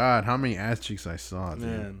my god, how many ass cheeks I saw, dude.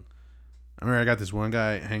 Man. I remember I got this one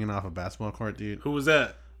guy hanging off a basketball court, dude. Who was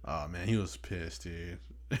that? Oh man, he was pissed, dude.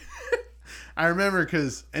 I remember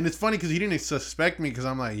and it's funny because he didn't suspect me because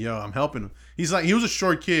I'm like, yo, I'm helping him. He was a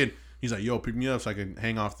short kid. He's like, yo, pick me up so I can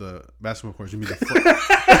hang off the basketball court. It's gonna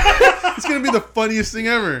be the funniest thing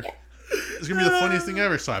ever.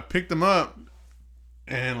 So I picked him up,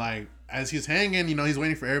 and like as he's hanging, he's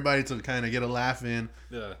waiting for everybody to kind of get a laugh in.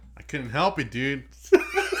 Yeah. I couldn't help it, dude.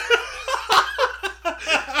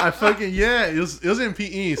 It was in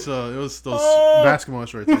PE, so it was those basketball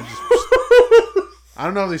shorts. I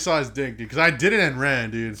don't know if they saw his dick, dude, because I did it and ran,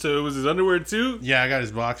 dude. So it was his underwear too? Yeah, I got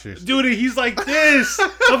his boxers. Dude, he's like this.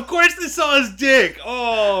 Of course they saw his dick.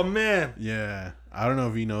 Oh, man. Yeah. I don't know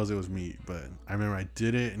if he knows it was me, but I remember I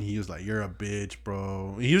did it, and he was like, you're a bitch,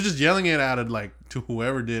 bro. He was just yelling it out of, like, to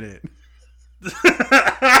whoever did it.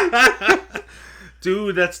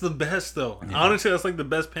 Dude, that's the best, though. Yeah. Honestly, that's, like, the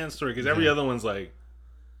best pants story, because every other one's like,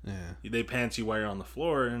 they pants you while you're on the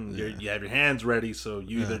floor, and you have your hands ready, so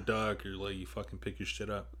you either duck or like you fucking pick your shit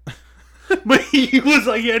up. But he was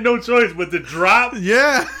like, he had no choice but to drop.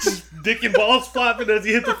 Yeah. Dick and balls flopping as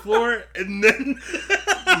he hit the floor, and then.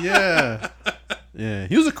 Yeah. Yeah,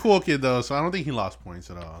 he was a cool kid though, so I don't think he lost points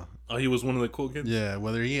at all. Oh, he was one of the cool kids. Yeah,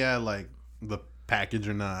 whether he had like the package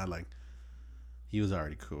or not, like he was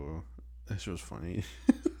already cool. That shit was funny.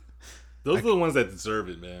 Those are the ones that deserve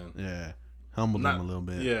it, man. Yeah, humbled him a little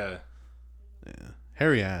bit. Yeah.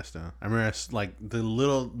 Hairy ass though. I remember like the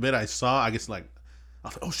little bit I saw, I guess like I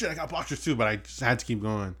was like, oh shit, I got boxers too, but I just had to keep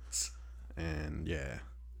going. And yeah,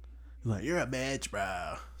 like you're a bitch,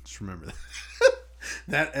 bro. Just remember that.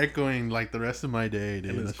 That echoing like the rest of my day,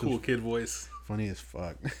 dude. And his cool kid voice. Funny as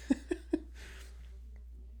fuck.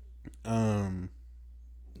 I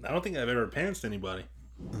don't think I've ever pantsed anybody.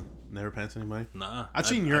 Never pants anybody? Nah. I've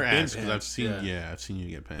seen your ass because I've seen I've seen you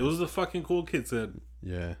get pants. It was the fucking cool kids that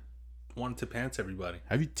wanted to pants everybody.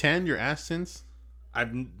 Have you tanned your ass since?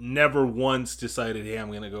 I've never once decided, hey,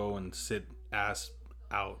 I'm gonna go and sit ass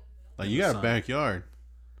out. Like you got a backyard,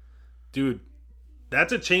 dude.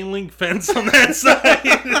 That's a chain link fence on that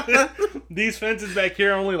side. These fences back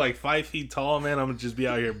here are only like 5 feet tall, man. I'm gonna just be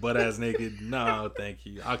out here butt ass naked. No, thank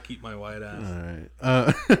you. I'll keep my white ass.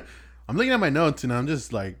 All right. I'm looking at my notes and I'm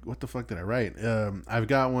just like, what the fuck did I write? I've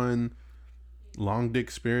got one long dick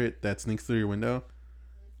spirit that sneaks through your window.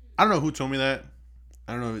 I don't know who told me that.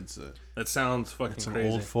 I don't know if it's that sounds fucking it's crazy.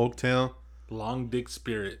 An old folk tale. Long dick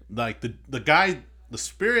spirit. Like the guy, the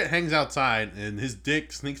spirit hangs outside and his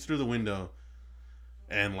dick sneaks through the window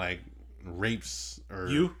and like rapes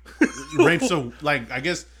or rapes a, like I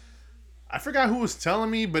guess I forgot who was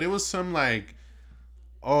telling me, but it was some like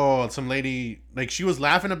some lady, like she was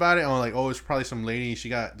laughing about it. Like, it's probably some lady. She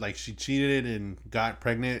got like she cheated and got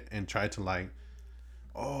pregnant and tried to like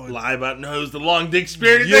lie about it was the long dick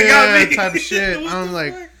spirit that got me type of shit. I'm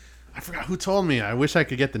like, I forgot who told me. I wish I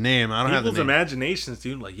could get the name. I don't have the name. People's imaginations,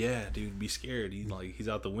 dude. Like, yeah, dude, be scared. He's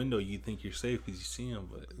out the window. You think you're safe because you see him,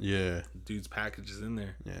 but yeah, dude's package is in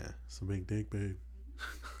there. Yeah, it's a big dick, babe.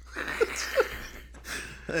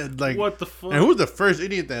 And, like, what the fuck? And who was the first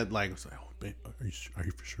idiot that like was like, oh, babe, are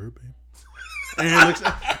you for sure, babe? And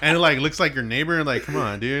it looks like your neighbor. And like, come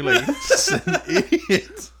on, dude, like, you're an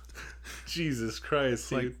idiot. Jesus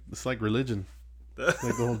Christ, it's like religion. Like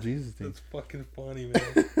the whole Jesus thing. That's fucking funny,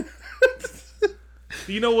 man.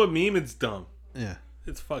 You know what meme? It's dumb. Yeah.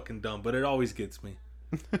 It's fucking dumb, but it always gets me.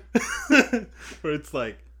 Where it's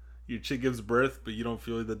like, your chick gives birth, but you don't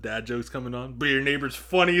feel the dad jokes coming on, but your neighbor's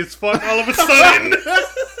funny as fuck all of a sudden.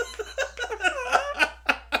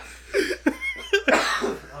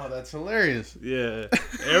 Oh, that's hilarious. Yeah.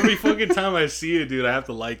 Every fucking time I see it, dude, I have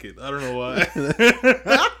to like it. I don't know why.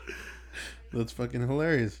 That's fucking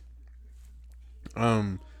hilarious.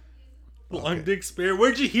 Long dick spare.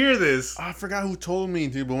 Where'd you hear this? I forgot who told me,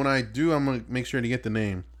 dude. But when I do, I'm gonna make sure to get the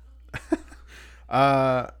name.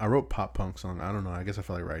 I wrote pop punk song. I don't know. I guess I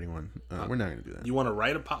felt like writing one. We're not gonna do that. You want to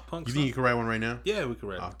write a pop punk song? You think you can write one right now? Yeah, we can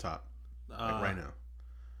write off top, like right now.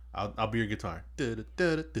 I'll be your guitar.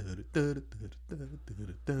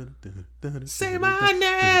 Say my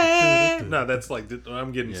name. No, that's like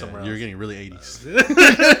I'm getting somewhere else. You're getting really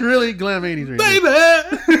 80s, really glam 80s right baby. Now.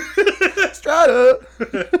 Strata.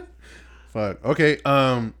 Fuck. Okay.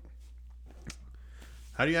 How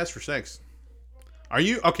do you ask for sex? Are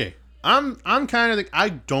you okay? I'm kind of I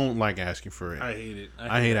don't like asking for it. I hate it.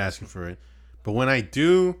 I hate asking for it. But when I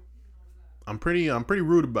do, I'm pretty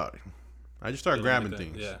rude about it. I just start grabbing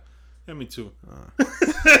things. Yeah. Yeah, me too.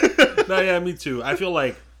 No, yeah, me too. I feel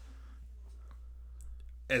like,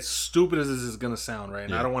 as stupid as this is gonna sound, right?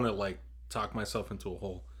 And I don't want to like talk myself into a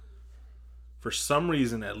hole. For some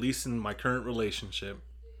reason, at least in my current relationship,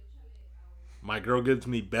 my girl gives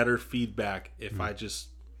me better feedback if I just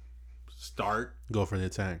go for the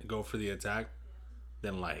attack,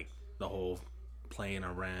 than like the whole playing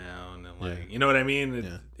around and like, you know what I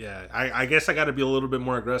mean? I guess I got to be a little bit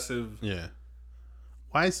more aggressive. Yeah.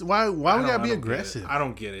 Why we gotta be aggressive? I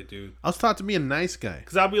don't get it, dude. I was taught to be a nice guy.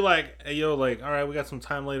 Because I'll be like, hey, yo, like, all right, we got some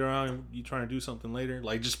time later on. You trying to do something later?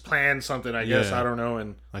 Like, just plan something, I guess. I don't know.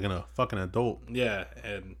 And like a fucking adult. Yeah.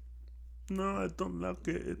 And no, I don't like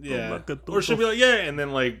it. Or she'll be like, yeah. And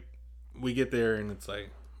then, like, we get there and it's like,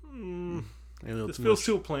 this feels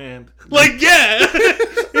too planned. Like, yeah.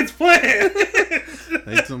 It's planned.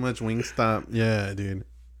 Ain't too much Wingstop. Yeah, dude.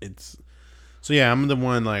 So yeah, I'm the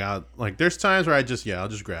one like there's times where I'll just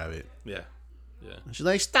grab it. Yeah. And she's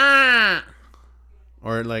like, stop.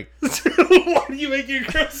 Or like, why do you make your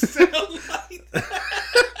girl sound like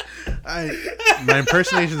that? My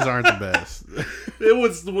impersonations aren't the best. It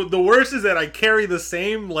was the worst is that I carry the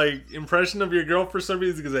same like impression of your girl for some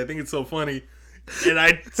reason because I think it's so funny, and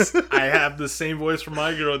I have the same voice for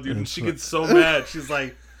my girl, dude, and she gets so mad. She's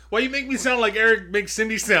like, "Why you make me sound like Eric makes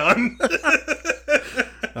Cindy sound?"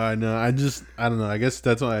 No, I don't know. I guess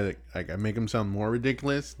that's why I make them sound more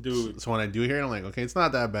ridiculous, dude. So when I do hear it, I'm like, okay, it's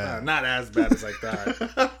not that bad. Not as bad as like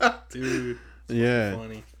that, dude. Yeah.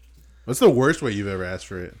 Funny. What's the worst way you've ever asked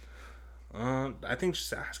for it? I think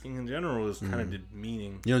just asking in general is kind of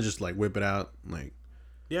demeaning. You know, just like whip it out, like.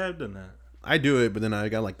 Yeah, I've done that. I do it, but then I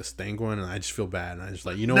got like the stank one, and I just feel bad, and I just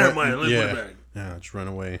like, you know Never what? mind, let me put it back. Yeah, just run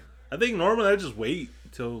away. I think normally I just wait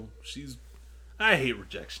until she's. I hate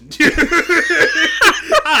rejection.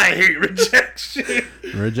 I hate rejection.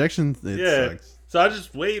 Rejection, sucks. So I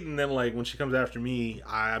just wait, and then like when she comes after me,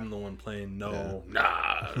 I'm the one playing no,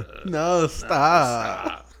 no,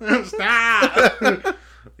 stop. Stop.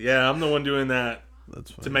 Yeah, I'm the one doing that.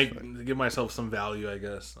 That's fine, to give myself some value, I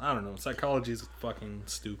guess. I don't know. Psychology is fucking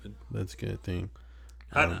stupid. That's a good thing.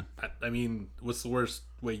 I mean, what's the worst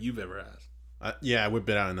way you've ever asked? I whip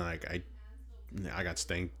it out and like I got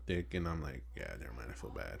stank dick, and I'm like, yeah, never mind, I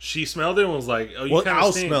feel bad. She smelled it and was like, oh, you well,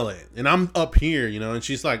 I'll stink. smell it, and I'm up here, you know, and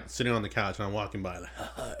she's like sitting on the couch, and I'm walking by, like,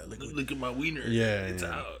 look at my wiener. Yeah, it's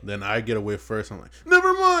yeah. out. Then I get a whiff first. I'm like,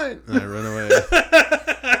 never mind, and I run away.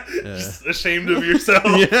 Just ashamed of yourself.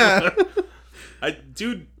 Yeah.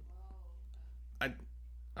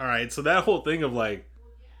 All right, so that whole thing of like,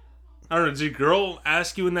 I don't know, did your girl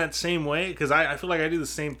ask you in that same way? Because I feel like I do the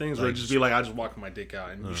same things where I just be like, I just walk my dick out,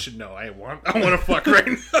 and you should know I want to fuck right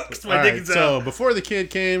now because my dick is out. So before the kid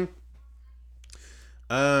came,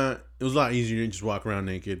 it was a lot easier to just walk around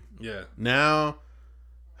naked. Yeah. Now,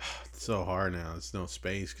 it's so hard now. There's no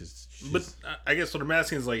space because. But I guess what I'm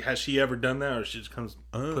asking is like, has she ever done that, or she just comes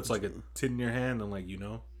puts like a tit in your hand and like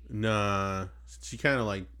Nah, she kind of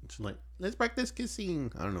like she's like, let's practice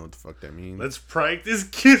kissing. I don't know what the fuck that means. Let's practice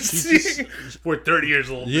kissing. We're 30 years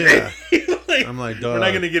old. Yeah. Like, I'm like, dog. We're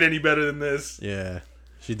not gonna get any better than this. Yeah,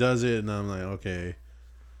 she does it, and I'm like, okay.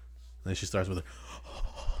 Then she starts with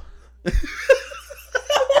her.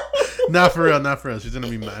 Not for real. She's gonna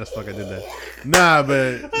be mad as fuck I did that. Nah,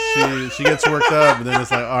 but she gets worked up, and then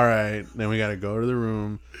it's like, all right, then we gotta go to the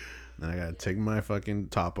room, and I gotta take my fucking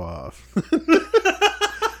top off.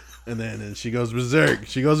 And then she goes berserk.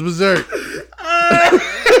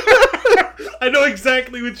 I know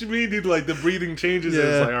exactly what you mean, dude. Like the breathing changes. Yeah. And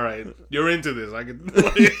it's like, all right, you're into this. I can.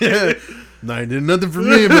 Like, yeah. No, you did nothing for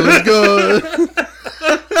me, but let's go.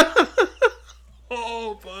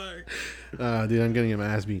 Oh fuck. Dude, I'm getting my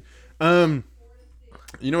ass beat. You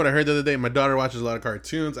know what I heard the other day? My daughter watches a lot of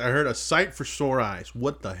cartoons. I heard a sight for sore eyes.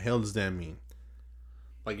 What the hell does that mean?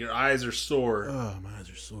 Like your eyes are sore. Oh, my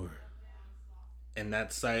eyes are sore. And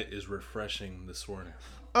that sight is refreshing the soreness.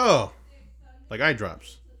 Oh, like eye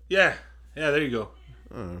drops. Yeah, there you go.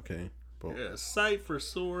 Oh, okay. Well, yeah, sight for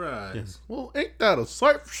sore eyes. Yeah. Well, ain't that a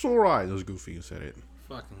sight for sore eyes? That was Goofy who said it.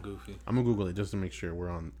 Fucking Goofy. I'm gonna Google it just to make sure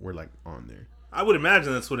we're like on there. I would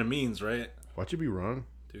imagine that's what it means, right? Watch you be wrong,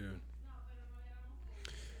 dude.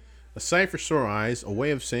 A sight for sore eyes, a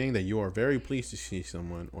way of saying that you are very pleased to see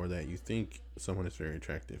someone or that you think someone is very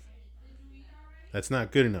attractive. That's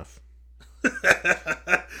not good enough.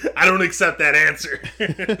 I don't accept that answer.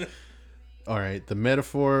 All right. The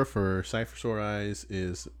metaphor for sight for sore eyes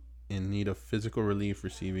is in need of physical relief,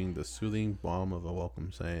 receiving the soothing balm of a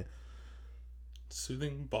welcome sight.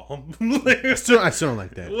 Soothing balm? I still don't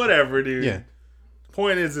like that. Whatever, dude. Yeah.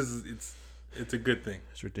 Point is it's a good thing.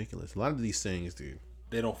 It's ridiculous. A lot of these sayings, dude.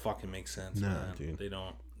 They don't fucking make sense. Nah, man. dude. They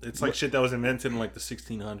don't. It's like shit that was invented in like the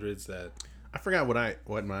 1600s that... I forgot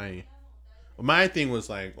what my thing was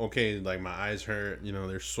like, okay, like my eyes hurt, you know,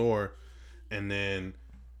 they're sore, and then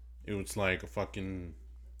it was like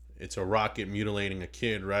it's a rocket mutilating a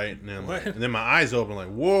kid, right? And then my eyes open, like,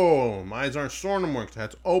 whoa, my eyes aren't sore no more because I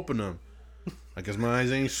had to open them. I guess my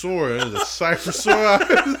eyes ain't sore. It was a sight for sore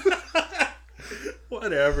eyes.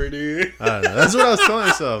 Whatever, dude. I don't know. That's what I was telling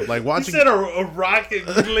myself. Like watching. You said a rocket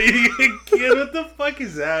mutilating a kid. What the fuck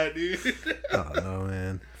is that, dude? I don't know,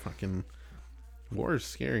 man. Fucking war is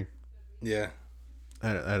scary. Yeah. I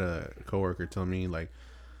had a coworker tell me like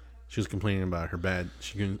she was complaining about her bed.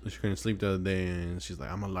 She couldn't sleep the other day, and she's like,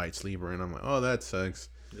 "I'm a light sleeper," and I'm like, "Oh, that sucks."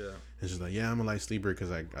 Yeah. And she's like, "Yeah, I'm a light sleeper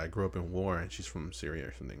because I grew up in war," and she's from Syria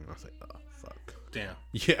or something. And I was like, "Oh, fuck." Damn.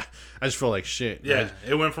 Yeah, I just felt like shit. Yeah,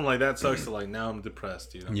 it went from like that sucks to like now I'm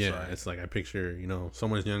depressed, dude. I'm sorry. It's like I picture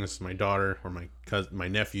someone as young as my daughter or my cousin, my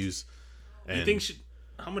nephews. And you think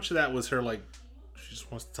how much of that was her like? She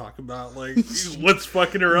just wants to talk about like what's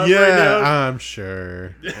fucking her up right now. I'm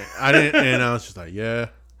sure. I didn't, and I was just like, yeah.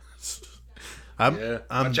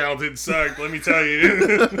 My childhood sucked. Let me tell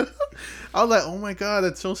you. I was like, oh my god,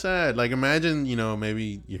 that's so sad. Like, imagine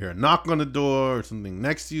maybe you hear a knock on the door or something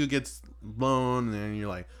next to you gets blown, and then you're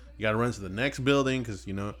like, you gotta run to the next building because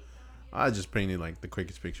I just painted like the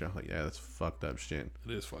quickest picture. I'm like, yeah, that's fucked up shit.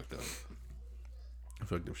 It is fucked up.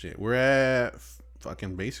 Fucked up shit. We're at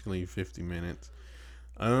fucking basically 50 minutes.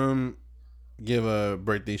 Give a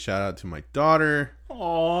birthday shout out to my daughter.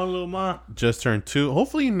 Oh, little ma. Just turned 2.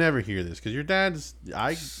 Hopefully you never hear this because your dad's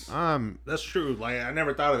That's true. Like I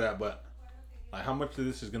never thought of that, but like how much of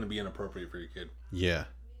this is gonna be inappropriate for your kid? Yeah,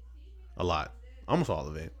 a lot, almost all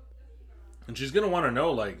of it. And she's gonna want to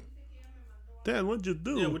know, like, Dad, what'd you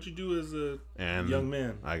do? Yeah, what you do as a young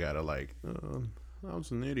man? I gotta like, I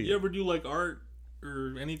was an idiot. You ever do like art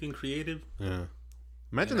or anything creative? Yeah.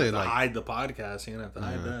 Imagine they like hide the podcast. You're gonna have to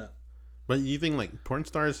hide that. But you think like porn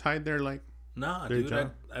stars hide their like? Nah, their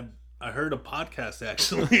dude. I heard a podcast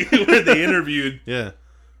actually where they interviewed. Yeah.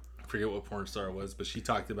 I forget what porn star it was, but she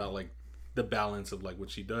talked about like the balance of like what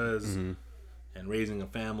she does and raising a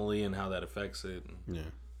family and how that affects it.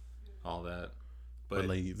 And all that. But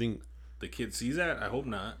like, you think the kid sees that? I hope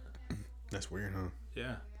not. That's weird, huh?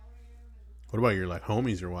 Yeah. What about your like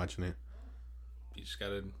homies are watching it? You just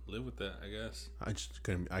gotta live with that, I guess. I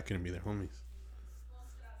couldn't be their homies.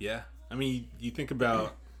 Yeah. I mean, you think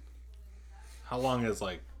about how long has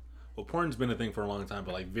like, well, porn's been a thing for a long time,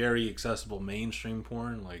 but like very accessible mainstream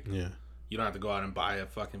porn, like you don't have to go out and buy a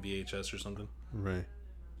fucking VHS or something. Right.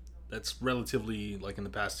 That's relatively like in the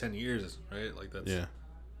past 10 years, right? Like that's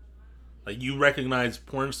like you recognize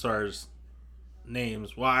porn stars'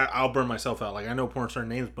 names. Well, I'll burn myself out. Like I know porn star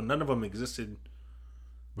names, but none of them existed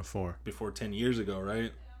before 10 years ago,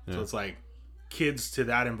 right? Yeah. So it's like kids to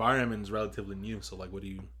that environment is relatively new. So like, what do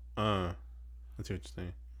you? That's what you're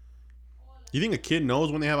saying. You think a kid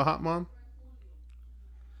knows when they have a hot mom?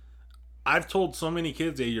 I've told so many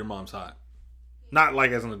kids, "Hey, your mom's hot." Not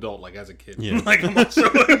like as an adult, like as a kid. Yeah. Like I'm also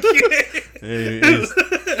a kid.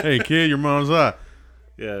 Hey, kid, your mom's hot.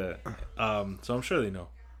 Yeah. So I'm sure they know.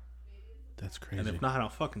 That's crazy. And if not, I'll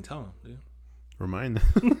fucking tell them, dude. Remind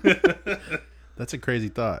them. That's a crazy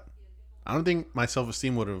thought. I don't think my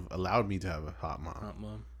self-esteem would have allowed me to have a hot mom. Hot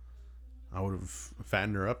mom. I would have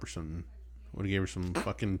fattened her up or something. Would have gave her some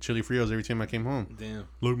fucking chili Fritos every time I came home. Damn.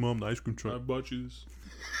 Look, Mom, the ice cream truck. I bought you this.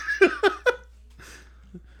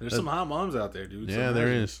 There's some hot moms out there, dude. Yeah, there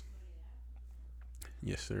is.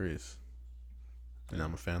 Yes, there is. And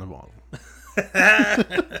I'm a fan of all of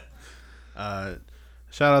them.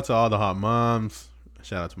 Shout out to all the hot moms.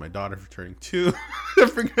 Shout out to my daughter for turning 2. I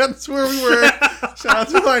forgot that's where we were. Shout out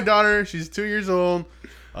to my daughter. She's 2 years old.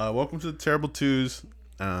 Welcome to the Terrible Twos.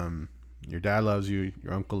 Your dad loves you.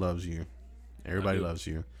 Your uncle loves you. Everybody loves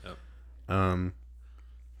you. Yep.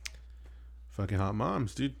 Fucking hot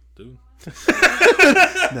moms, dude.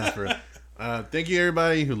 Nah, for real. Thank you,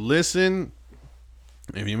 everybody who listened.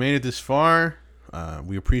 If you made it this far,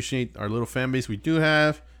 we appreciate our little fan base we do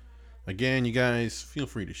have. Again, you guys, feel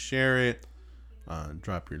free to share it.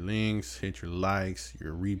 Drop your links, hit your likes,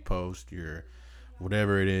 your repost, your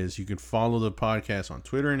whatever it is. You can follow the podcast on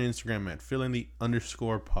Twitter and Instagram at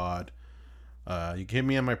 @fillinthE_pod. You can hit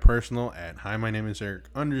me on my personal at hi my name is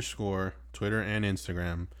Eric _ Twitter and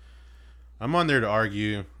Instagram. I'm on there to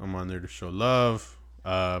argue. I'm on there to show love.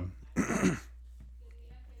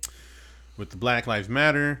 With the Black Lives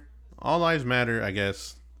Matter, all lives matter, I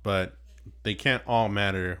guess, but they can't all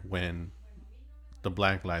matter when the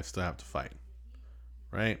black lives still have to fight,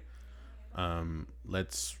 right? Well,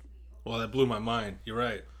 that blew my mind. You're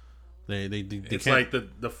right. They it's like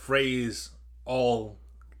the phrase all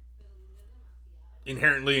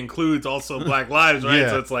inherently includes also black lives, right?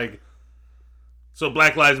 So it's like, so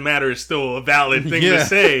Black Lives Matter is still a valid thing to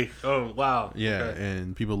say. Oh, wow. Yeah, okay.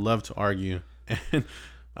 And people love to argue. And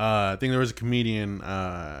I think there was a comedian,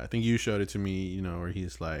 I think you showed it to me, you know, where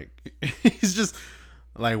he's like, he's just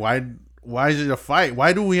like, why is it a fight?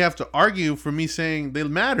 Why do we have to argue for me saying they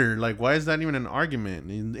matter? Like, why is that even an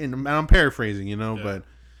argument? And I'm paraphrasing, you know, but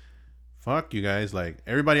fuck you guys. Like,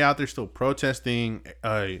 everybody out there still protesting.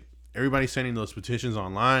 Everybody sending those petitions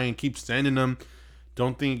online. Keep sending them.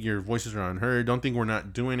 Don't think your voices are unheard. Don't think we're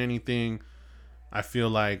not doing anything. I feel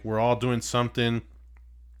like we're all doing something.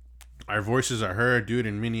 Our voices are heard, dude.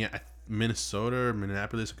 In Minnesota or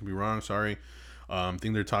Minneapolis, I could be wrong. Sorry. I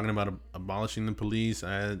think they're talking about abolishing the police.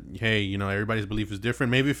 Hey, you know, everybody's belief is different.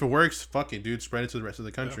 Maybe if it works, fuck it, dude. Spread it to the rest of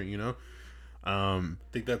the country, you know? I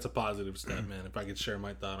think that's a positive step, man. If I could share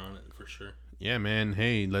my thought on it, for sure. Yeah, man.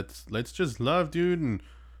 Hey, let's just love, dude, and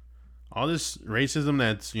all this racism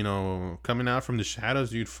that's, you know, coming out from the shadows,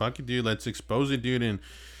 dude. Fuck it, dude. Let's expose it, dude. And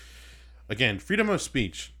again, freedom of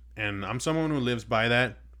speech. And I'm someone who lives by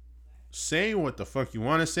that. Say what the fuck you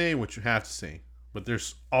want to say, what you have to say. But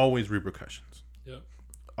there's always repercussions. Yep.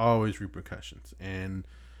 Always repercussions. And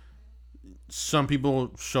some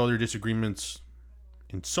people show their disagreements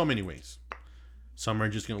in so many ways. Some are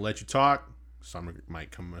just gonna let you talk. Some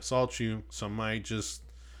might come assault you. Some might just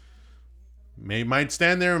might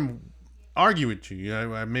stand there and argue with you.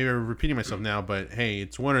 I maybe I'm repeating myself now, but hey,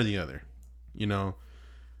 it's one or the other. You know,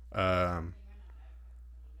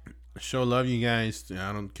 show love, you guys.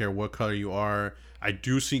 I don't care what color you are. I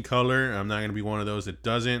do see color. I'm not gonna be one of those that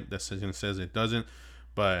doesn't. That says it doesn't.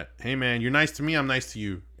 But hey, man, you're nice to me. I'm nice to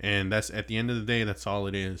you, and that's at the end of the day. That's all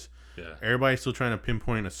it is. Yeah. Everybody's still trying to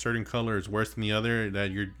pinpoint a certain color is worse than the other.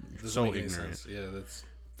 That you're so ignorant. Yeah, that's.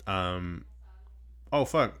 Oh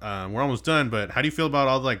fuck. We're almost done. But how do you feel about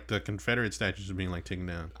all like the Confederate statues being like taken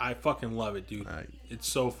down? I fucking love it, dude. It's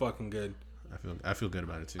so fucking good. I feel good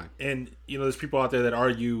about it too. And you know, there's people out there that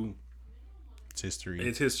argue it's history.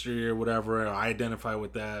 It's history or whatever. I identify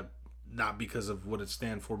with that not because of what it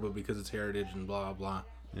stands for, but because it's heritage and blah blah.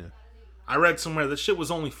 Yeah. I read somewhere that shit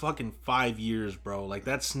was only fucking 5 years, bro. Like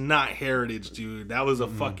that's not heritage, dude. That was a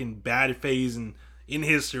fucking bad phase in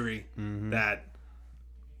history that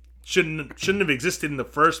shouldn't have existed in the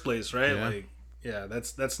first place, right? Yeah. Like, yeah,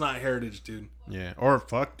 that's not heritage, dude. Yeah. Or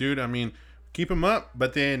fuck, dude. I mean, keep them up,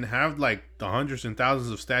 but then have like the hundreds and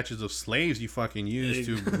thousands of statues of slaves you fucking used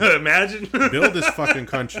to imagine build this fucking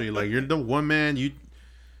country. Like you're the one man you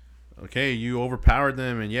overpowered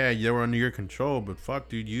them, and yeah, they were under your control. But fuck,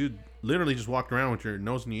 dude, you literally just walked around with your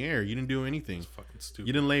nose in the air. You didn't do anything. It's fucking stupid.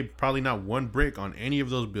 You didn't lay probably not one brick on any of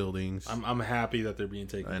those buildings. I'm happy that they're being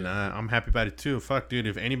taken and down. I'm happy about it too. Fuck, dude,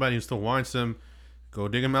 if anybody who still wants them, go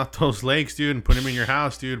dig them out those lakes, dude, and put them in your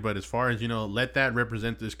house, dude. But as far as, let that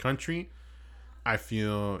represent this country, I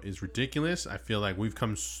feel is ridiculous. I feel like we've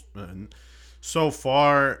come so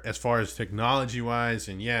far as technology wise,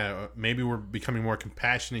 and yeah, maybe we're becoming more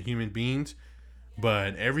compassionate human beings,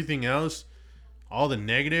 but everything else, all the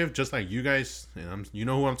negative, just like you guys, and you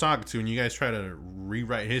know who I'm talking to, and you guys try to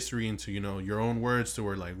rewrite history into your own words to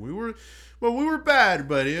where like we were bad,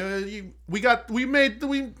 but it's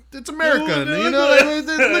America,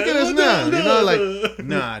 look at us now, like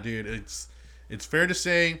nah, dude, it's fair to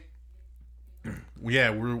say,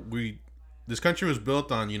 yeah, this country was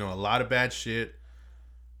built on a lot of bad shit,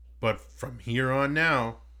 but from here on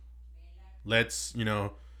now, let's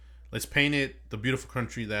paint it the beautiful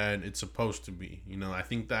country that it's supposed to be. I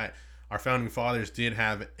think that our founding fathers did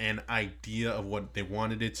have an idea of what they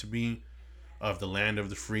wanted it to be, of the land of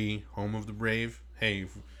the free, home of the brave. Hey,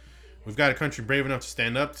 if we've got a country brave enough to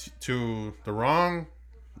stand up to the wrong,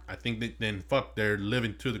 I think that then fuck, they're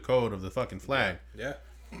living to the code of the fucking flag. Yeah.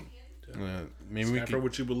 Maybe Stand for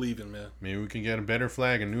what you believe in, man. Maybe we can get a better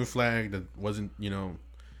flag, a new flag that wasn't,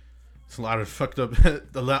 it's a lot of fucked up,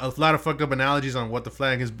 a lot of fucked up analogies on what the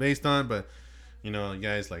flag is based on. But,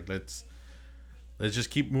 guys, like let's just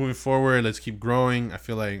keep moving forward. Let's keep growing. I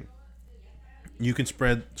feel like you can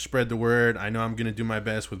spread the word. I know I'm gonna do my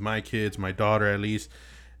best with my kids, my daughter at least.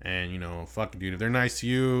 And fuck it, dude. If they're nice to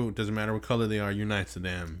you, it doesn't matter what color they are. You're nice to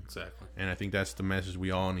them. Exactly. And I think that's the message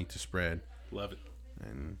we all need to spread. Love it.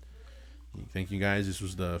 And thank you guys. This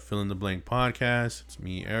was the Fill in the Blank podcast. It's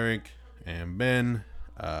me, Eric, and Ben.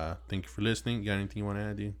 Thank you for listening. You got anything you want to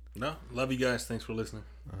add, dude? No. Love you guys. Thanks for listening.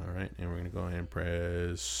 All right. And we're going to go ahead and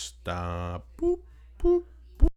press stop. Boop.